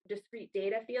have discrete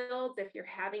data fields, if you're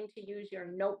having to use your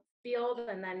notes field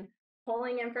and then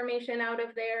pulling information out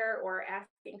of there, or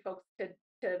asking folks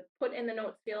to put in the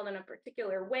notes field in a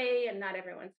particular way, and not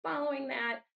everyone's following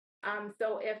that.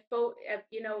 So if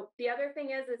you know, the other thing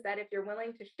is that if you're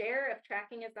willing to share, if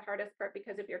tracking is the hardest part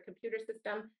because of your computer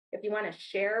system, if you want to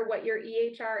share what your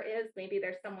EHR is, maybe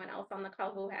there's someone else on the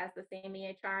call who has the same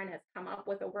EHR and has come up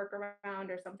with a workaround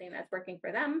or something that's working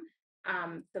for them.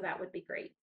 So that would be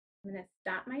great. I'm going to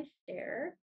stop my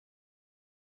share.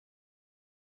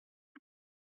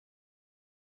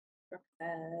 Brooke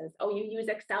says, oh, you use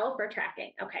Excel for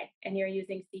tracking. Okay. And you're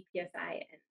using CPSI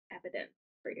and evidence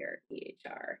for your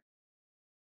EHR.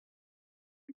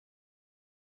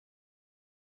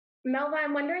 Melva,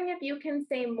 I'm wondering if you can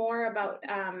say more about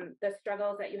the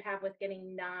struggles that you have with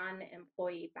getting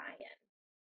non-employee buy-in.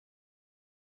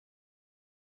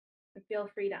 And feel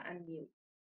free to unmute.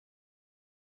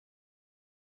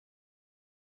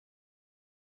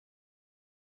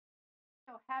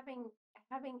 So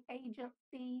having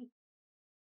agency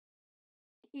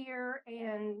here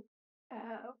and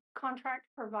contract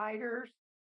providers,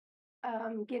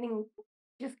 getting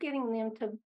them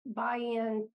to buy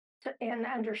in to and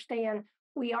understand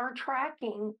we are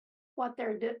tracking what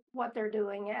they're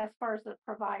doing as far as the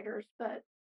providers, but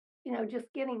you know, just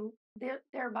getting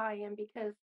their buy-in,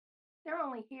 because they're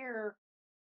only here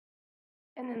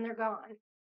and then they're gone.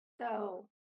 So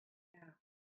yeah.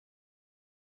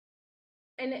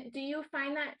 And do you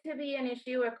find that to be an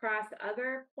issue across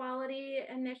other quality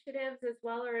initiatives as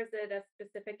well, or is it a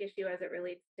specific issue as it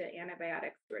relates to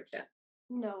antibiotic stewardship?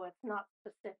 No, it's not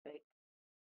specific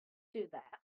to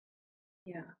that.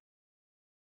 Yeah.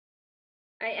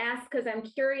 I ask because I'm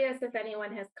curious if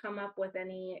anyone has come up with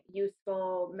any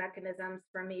useful mechanisms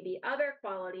for maybe other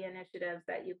quality initiatives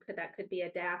that could be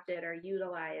adapted or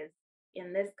utilized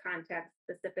in this context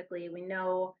specifically. We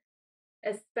know,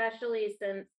 especially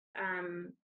since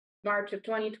March of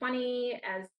 2020,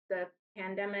 as the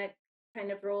pandemic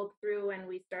kind of rolled through and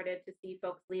we started to see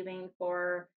folks leaving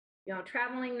for, you know,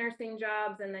 traveling nursing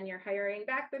jobs, and then you're hiring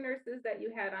back the nurses that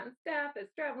you had on staff as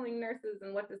traveling nurses,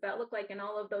 and what does that look like, and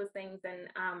all of those things. And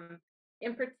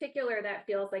in particular, that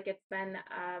feels like it's been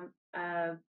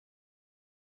a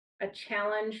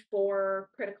challenge for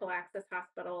critical access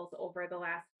hospitals over the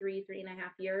last 3.5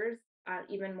 years,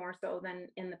 even more so than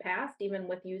in the past, even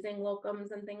with using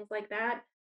locums and things like that.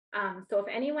 So if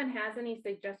anyone has any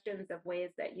suggestions of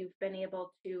ways that you've been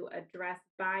able to address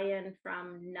buy-in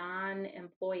from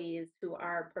non-employees who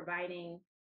are providing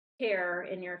care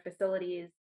in your facilities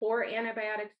for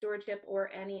antibiotic stewardship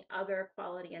or any other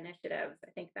quality initiatives.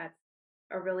 I think that's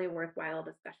a really worthwhile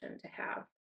discussion to have.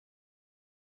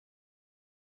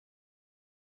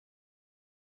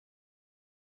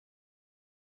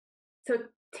 So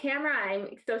Tamara,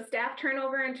 so staff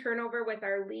turnover and turnover with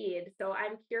our lead. So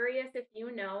I'm curious if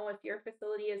you know if your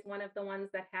facility is one of the ones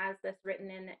that has this written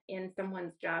in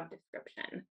someone's job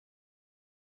description.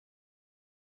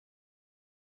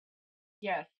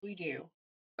 Yes, we do.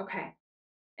 Okay.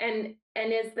 And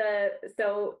is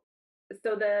so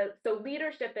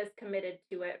leadership is committed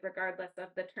to it regardless of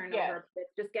the turnover. Yes.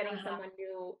 It's just getting someone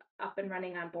new up and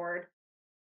running on board.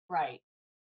 Right.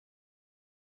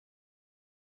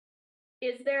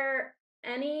 Is there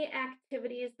any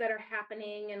activities that are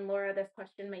happening, and Laura, this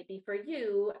question might be for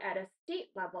you, at a state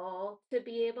level to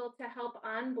be able to help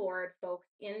onboard folks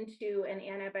into an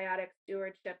antibiotic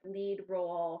stewardship lead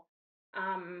role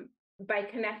by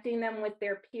connecting them with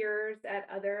their peers at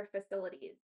other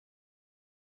facilities?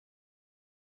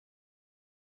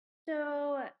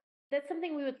 So that's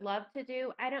something we would love to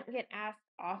do. I don't get asked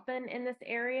often in this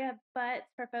area, but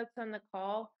for folks on the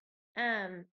call,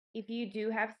 if you do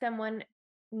have someone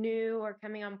new or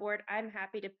coming on board, I'm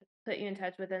happy to put you in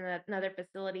touch with another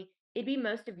facility. It'd be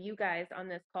most of you guys on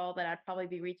this call that I'd probably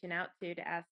be reaching out to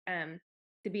ask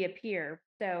to be a peer.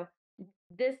 So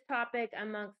this topic,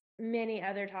 amongst many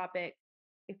other topics,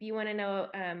 if you want to know,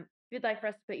 if you'd like for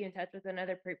us to put you in touch with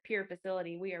another peer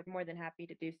facility, we are more than happy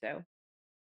to do so.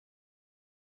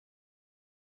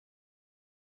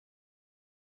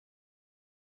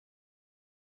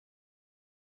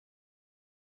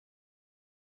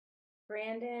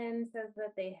 Brandon says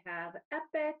that they have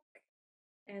Epic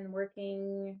and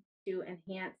working to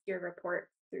enhance your reports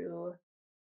through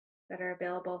that are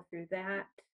available through that.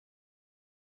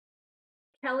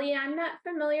 Kelly, I'm not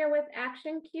familiar with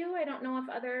Action Queue. I don't know if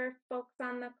other folks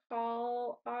on the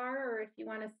call are, or if you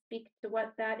want to speak to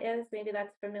what that is. Maybe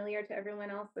that's familiar to everyone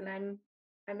else and I'm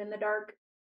in the dark.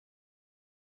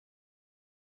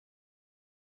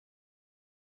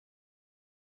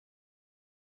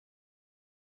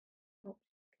 Oh,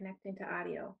 connecting to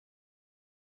audio.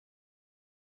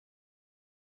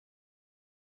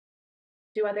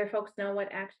 Do other folks know what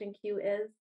Action Queue is?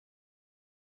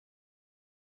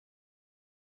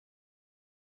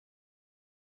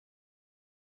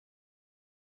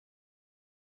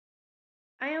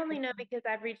 I only know because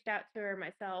I've reached out to her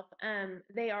myself.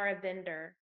 They are a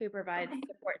vendor who provides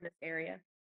support in this area.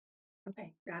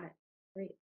 Okay, got it.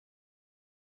 Great.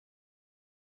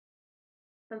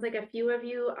 Sounds like a few of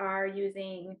you are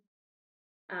using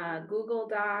Google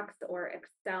Docs or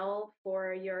Excel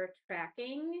for your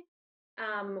tracking.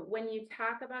 When you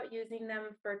talk about using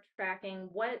them for tracking,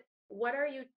 what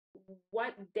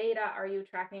data are you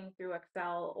tracking through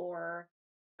Excel or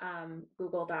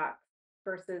Google Docs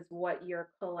versus what you're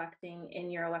collecting in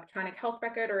your electronic health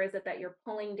record? Or is it that you're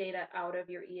pulling data out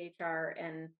of your EHR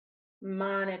and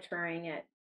monitoring it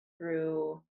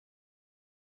through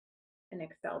an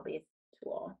Excel-based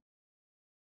tool?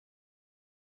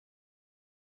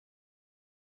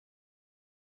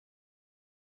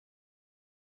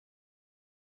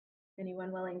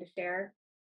 Anyone willing to share?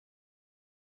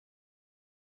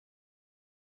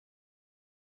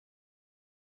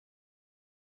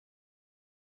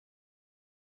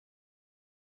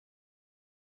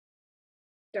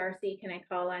 Darcy, can I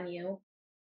call on you?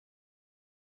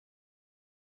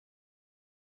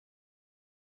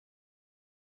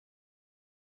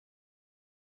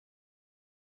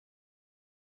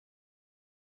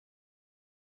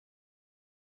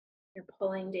 You're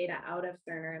pulling data out of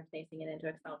Cerner and placing it into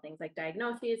Excel, things like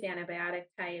diagnoses, antibiotic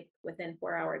type, within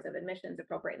 4 hours of admissions,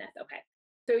 appropriateness. Okay,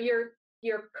 so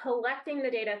you're collecting the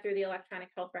data through the electronic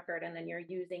health record, and then you're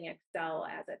using Excel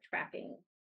as a tracking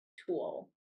tool.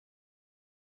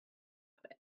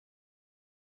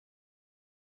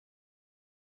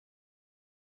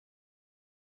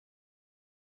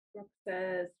 Brooke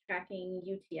says tracking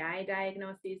UTI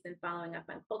diagnoses and following up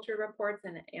on culture reports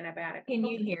and antibiotic. Can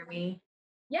you hear me?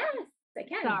 Yes, I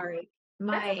can. Sorry,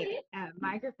 my okay.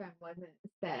 microphone wasn't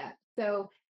set up. So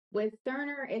with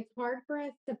Cerner, it's hard for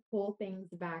us to pull things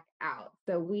back out.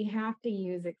 So we have to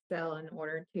use Excel in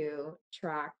order to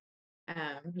track,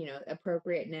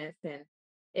 appropriateness, and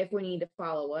if we need to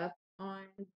follow up on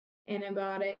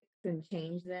antibiotics and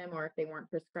change them, or if they weren't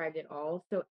prescribed at all.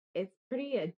 So it's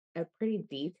a pretty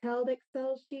detailed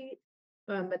Excel sheet,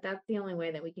 but that's the only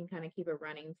way that we can kind of keep a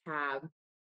running tab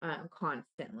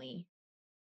constantly.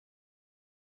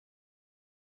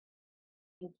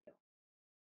 Thank you.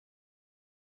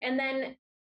 And then,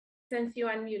 since you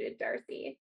unmuted,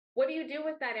 Darcy, What do you do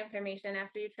with that information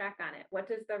after you track on it? What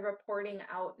does the reporting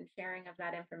out and sharing of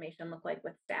that information look like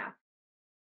with staff?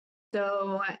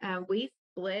 So I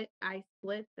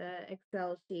split the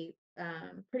Excel sheet.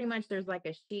 Pretty much there's like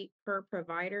a sheet per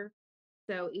provider.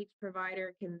 So each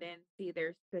provider can then see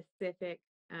their specific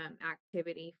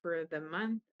activity for the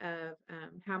month of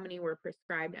how many were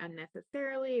prescribed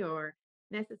unnecessarily or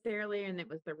necessarily, and it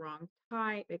was the wrong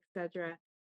type, etc.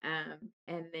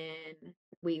 And then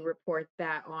we report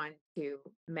that on to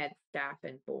med staff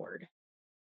and board.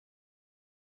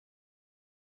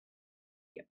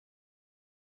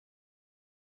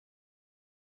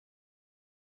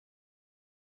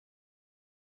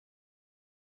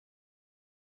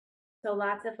 So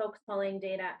lots of folks pulling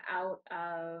data out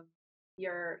of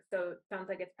so it sounds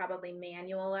like it's probably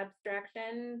manual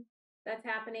abstraction that's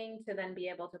happening to then be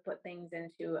able to put things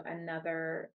into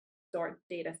another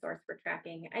data source for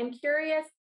tracking. I'm curious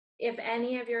if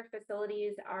any of your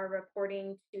facilities are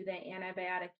reporting to the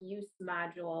antibiotic use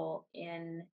module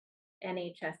in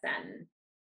NHSN,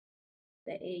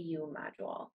 the AU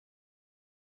module.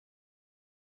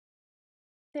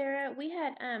 Sarah, we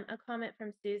had a comment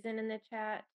from Susan in the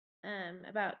chat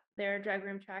about their drug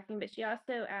room tracking, but she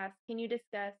also asked, can you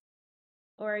discuss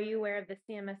or are you aware of the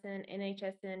CMS and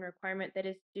NHSN requirement that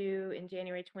is due in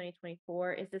January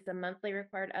 2024? Is this a monthly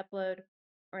required upload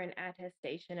or an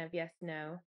attestation of yes,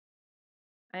 no?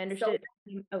 I understood.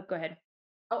 Oh, go ahead.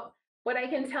 Oh, what I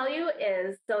can tell you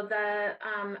is, so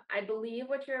I believe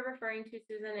what you're referring to,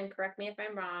 Susan, and correct me if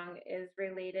I'm wrong, is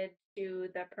related to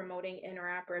the promoting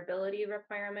interoperability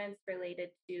requirements related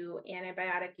to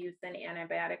antibiotic use and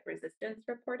antibiotic resistance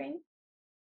reporting.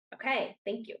 Okay,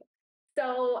 thank you.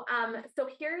 So, so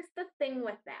here's the thing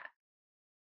with that.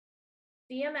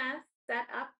 CMS set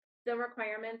up the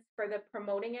requirements for the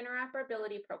Promoting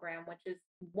Interoperability Program, which is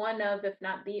one of, if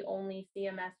not the only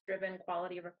CMS-driven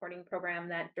quality reporting program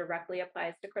that directly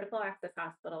applies to critical access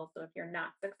hospitals. So if you're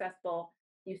not successful,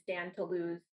 you stand to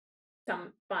lose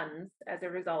some funds as a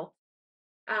result.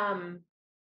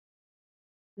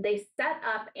 They set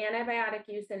up antibiotic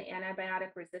use and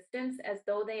antibiotic resistance as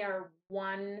though they are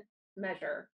one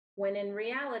measure, when in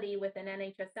reality, within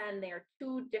NHSN, they are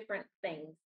two different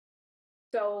things.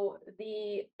 So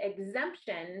the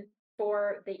exemption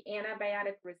for the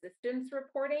antibiotic resistance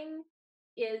reporting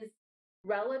is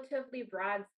relatively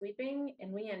broad sweeping,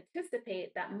 and we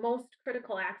anticipate that most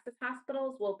critical access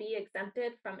hospitals will be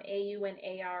exempted from AU and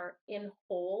AR in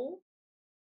whole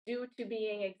due to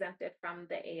being exempted from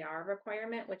the AR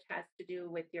requirement, which has to do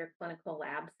with your clinical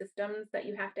lab systems that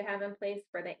you have to have in place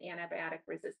for the antibiotic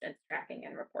resistance tracking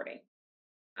and reporting.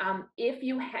 If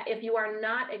you are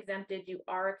not exempted, you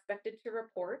are expected to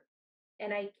report.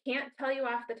 And I can't tell you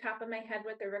off the top of my head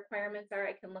what the requirements are.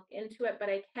 I can look into it, but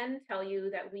I can tell you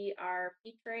that we are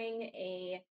featuring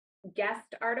a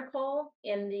guest article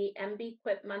in the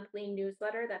MPQIP monthly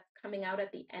newsletter that's coming out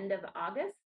at the end of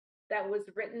August. That was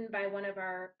written by one of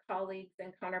our colleagues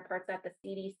and counterparts at the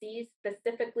CDC,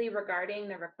 specifically regarding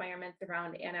the requirements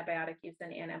around antibiotic use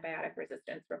and antibiotic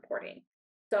resistance reporting.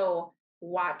 So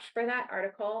watch for that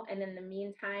article. And in the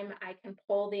meantime, I can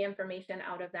pull the information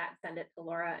out of that, send it to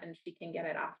Laura, and she can get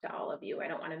it off to all of you. I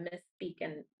don't want to misspeak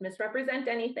and misrepresent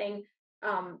anything.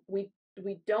 We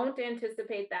don't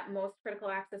anticipate that most critical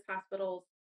access hospitals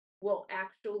will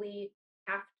actually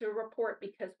have to report,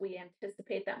 because we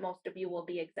anticipate that most of you will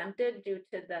be exempted due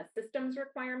to the systems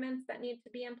requirements that need to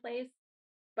be in place.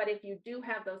 But if you do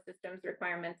have those systems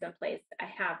requirements in place, I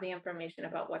have the information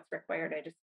about what's required. I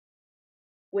just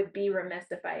would be remiss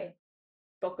if I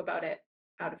spoke about it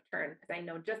out of turn, because I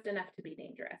know just enough to be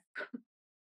dangerous.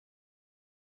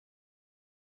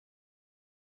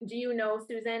 Do you know,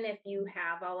 Susan, if you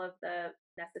have all of the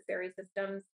necessary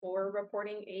systems for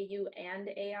reporting AU and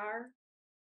AR?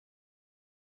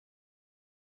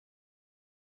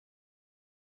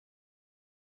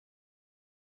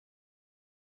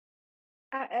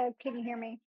 Can you hear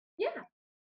me? Yeah.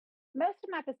 Most of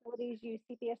my facilities use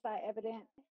CPSI Evident,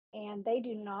 and they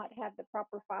do not have the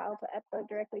proper file to upload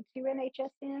directly to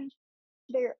NHSN.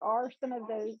 There are some of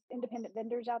those independent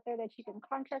vendors out there that you can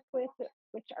contract with,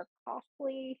 which are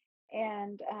costly.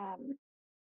 And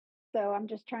so I'm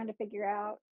just trying to figure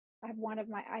out. I have one of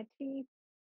my IT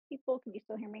people. Can you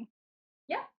still hear me?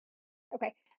 Yeah.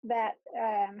 Okay. That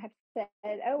have said,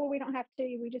 oh, well, we don't have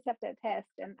to, we just have to attest.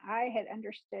 And I had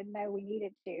understood, no, we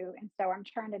needed to. And so I'm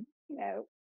trying to,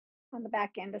 on the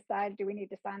back end decide, do we need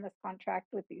to sign this contract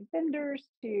with these vendors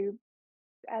to,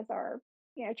 as our,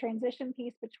 transition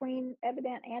piece between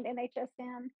Evident and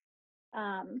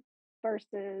NHSN,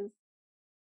 versus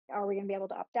are we going to be able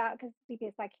to opt out? Because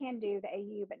CPSI can do the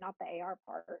AU, but not the AR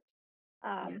part.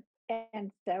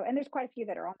 And so, and there's quite a few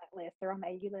that are on that list. They're on the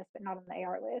AU list, but not on the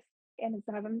AR list. And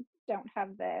some of them don't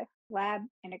have the lab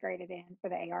integrated in for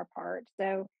the AR part.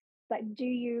 So, like, do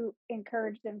you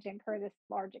encourage them to incur this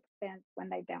large expense when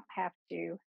they don't have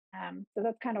to? So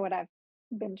that's kind of what I've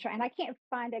been trying. I can't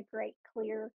find a great,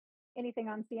 clear anything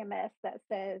on CMS that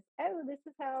says, oh, this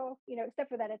is how, except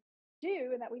for that it's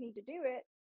due and that we need to do it.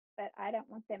 But I don't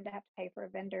want them to have to pay for a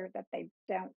vendor that they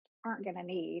aren't going to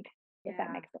need, if that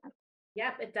Yeah. makes sense.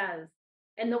 Yep, it does.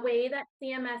 And the way that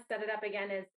CMS set it up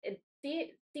again is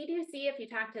CDC, if you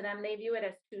talk to them, they view it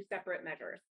as two separate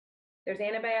measures. There's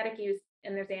antibiotic use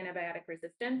and there's antibiotic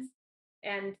resistance,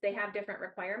 and they have different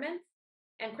requirements.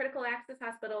 And critical access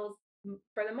hospitals,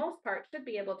 for the most part, should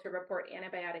be able to report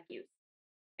antibiotic use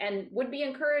and would be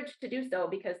encouraged to do so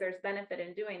because there's benefit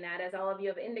in doing that. As all of you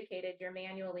have indicated, you're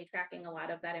manually tracking a lot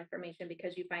of that information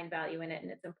because you find value in it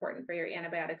and it's important for your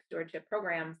antibiotic stewardship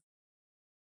programs.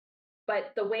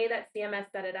 But the way that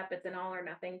CMS set it up, it's an all or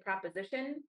nothing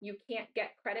proposition. You can't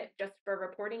get credit just for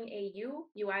reporting AU.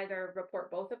 You either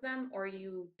report both of them or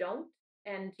you don't,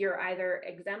 and you're either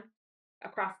exempt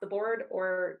across the board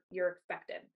or you're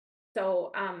expected.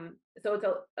 So, so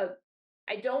it's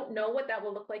I don't know what that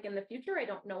will look like in the future. I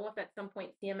don't know if at some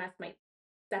point CMS might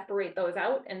separate those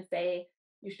out and say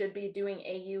you should be doing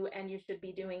AU and you should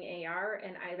be doing AR,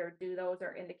 and either do those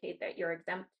or indicate that you're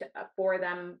exempt for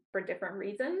them for different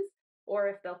reasons, or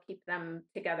if they'll keep them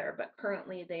together. But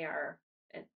currently they are,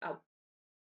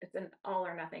 it's an all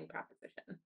or nothing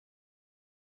proposition.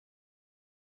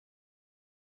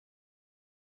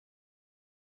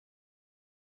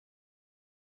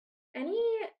 Any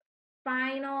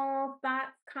final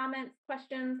thoughts, comments,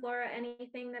 questions, Laura?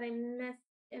 Anything that I missed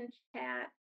in chat?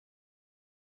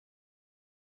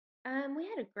 We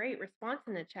had a great response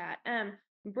in the chat.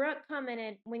 Brooke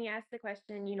commented when you asked the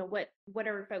question, what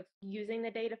are folks using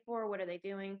the data for? What are they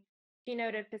doing? She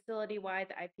noted facility-wide,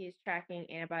 the IP is tracking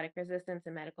antibiotic resistance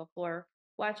and medical floor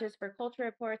watches for culture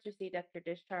reports received after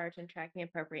discharge and tracking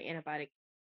appropriate antibiotic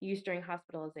use during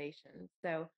hospitalization.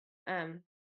 So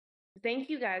thank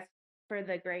you guys for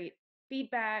the great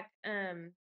feedback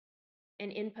and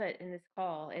input in this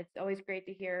call. It's always great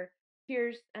to hear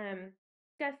peers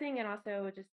discussing and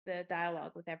also just the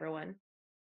dialogue with everyone.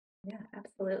 Yeah,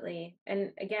 absolutely.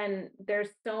 And again, there's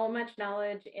so much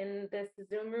knowledge in this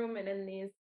Zoom room and in these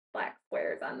black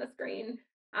squares on the screen.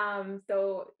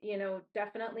 So,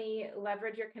 definitely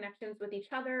leverage your connections with each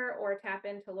other or tap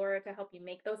into Laura to help you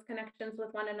make those connections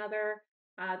with one another.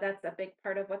 That's a big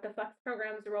part of what the Flex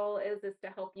program's role is to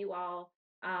help you all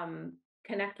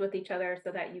connect with each other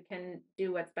so that you can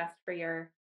do what's best for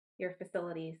your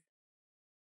facilities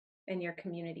and your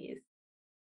communities.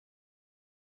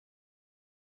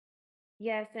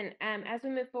 Yes, and as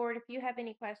we move forward, if you have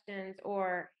any questions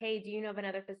or, hey, do you know of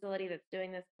another facility that's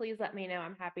doing this, please let me know.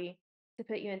 I'm happy to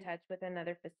put you in touch with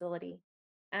another facility.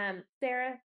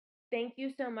 Sarah, thank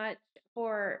you so much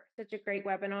for such a great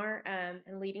webinar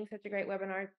and leading such a great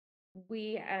webinar.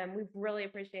 We've really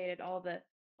appreciated all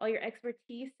your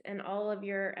expertise and all of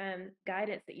your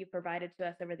guidance that you've provided to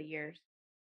us over the years.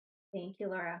 Thank you,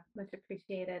 Laura. Much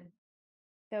appreciated.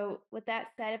 So with that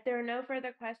said, if there are no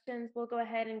further questions, we'll go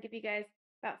ahead and give you guys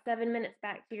about 7 minutes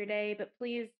back to your day, but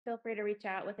please feel free to reach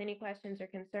out with any questions or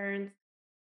concerns.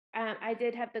 I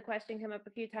did have the question come up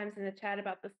a few times in the chat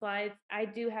about the slides. I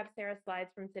do have Sarah's slides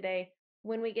from today.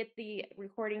 When we get the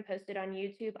recording posted on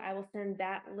YouTube, I will send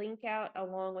that link out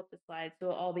along with the slides, so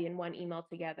it'll all be in one email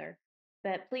together.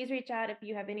 But please reach out if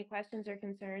you have any questions or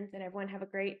concerns, and everyone have a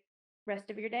great rest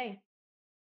of your day.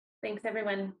 Thanks,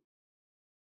 everyone.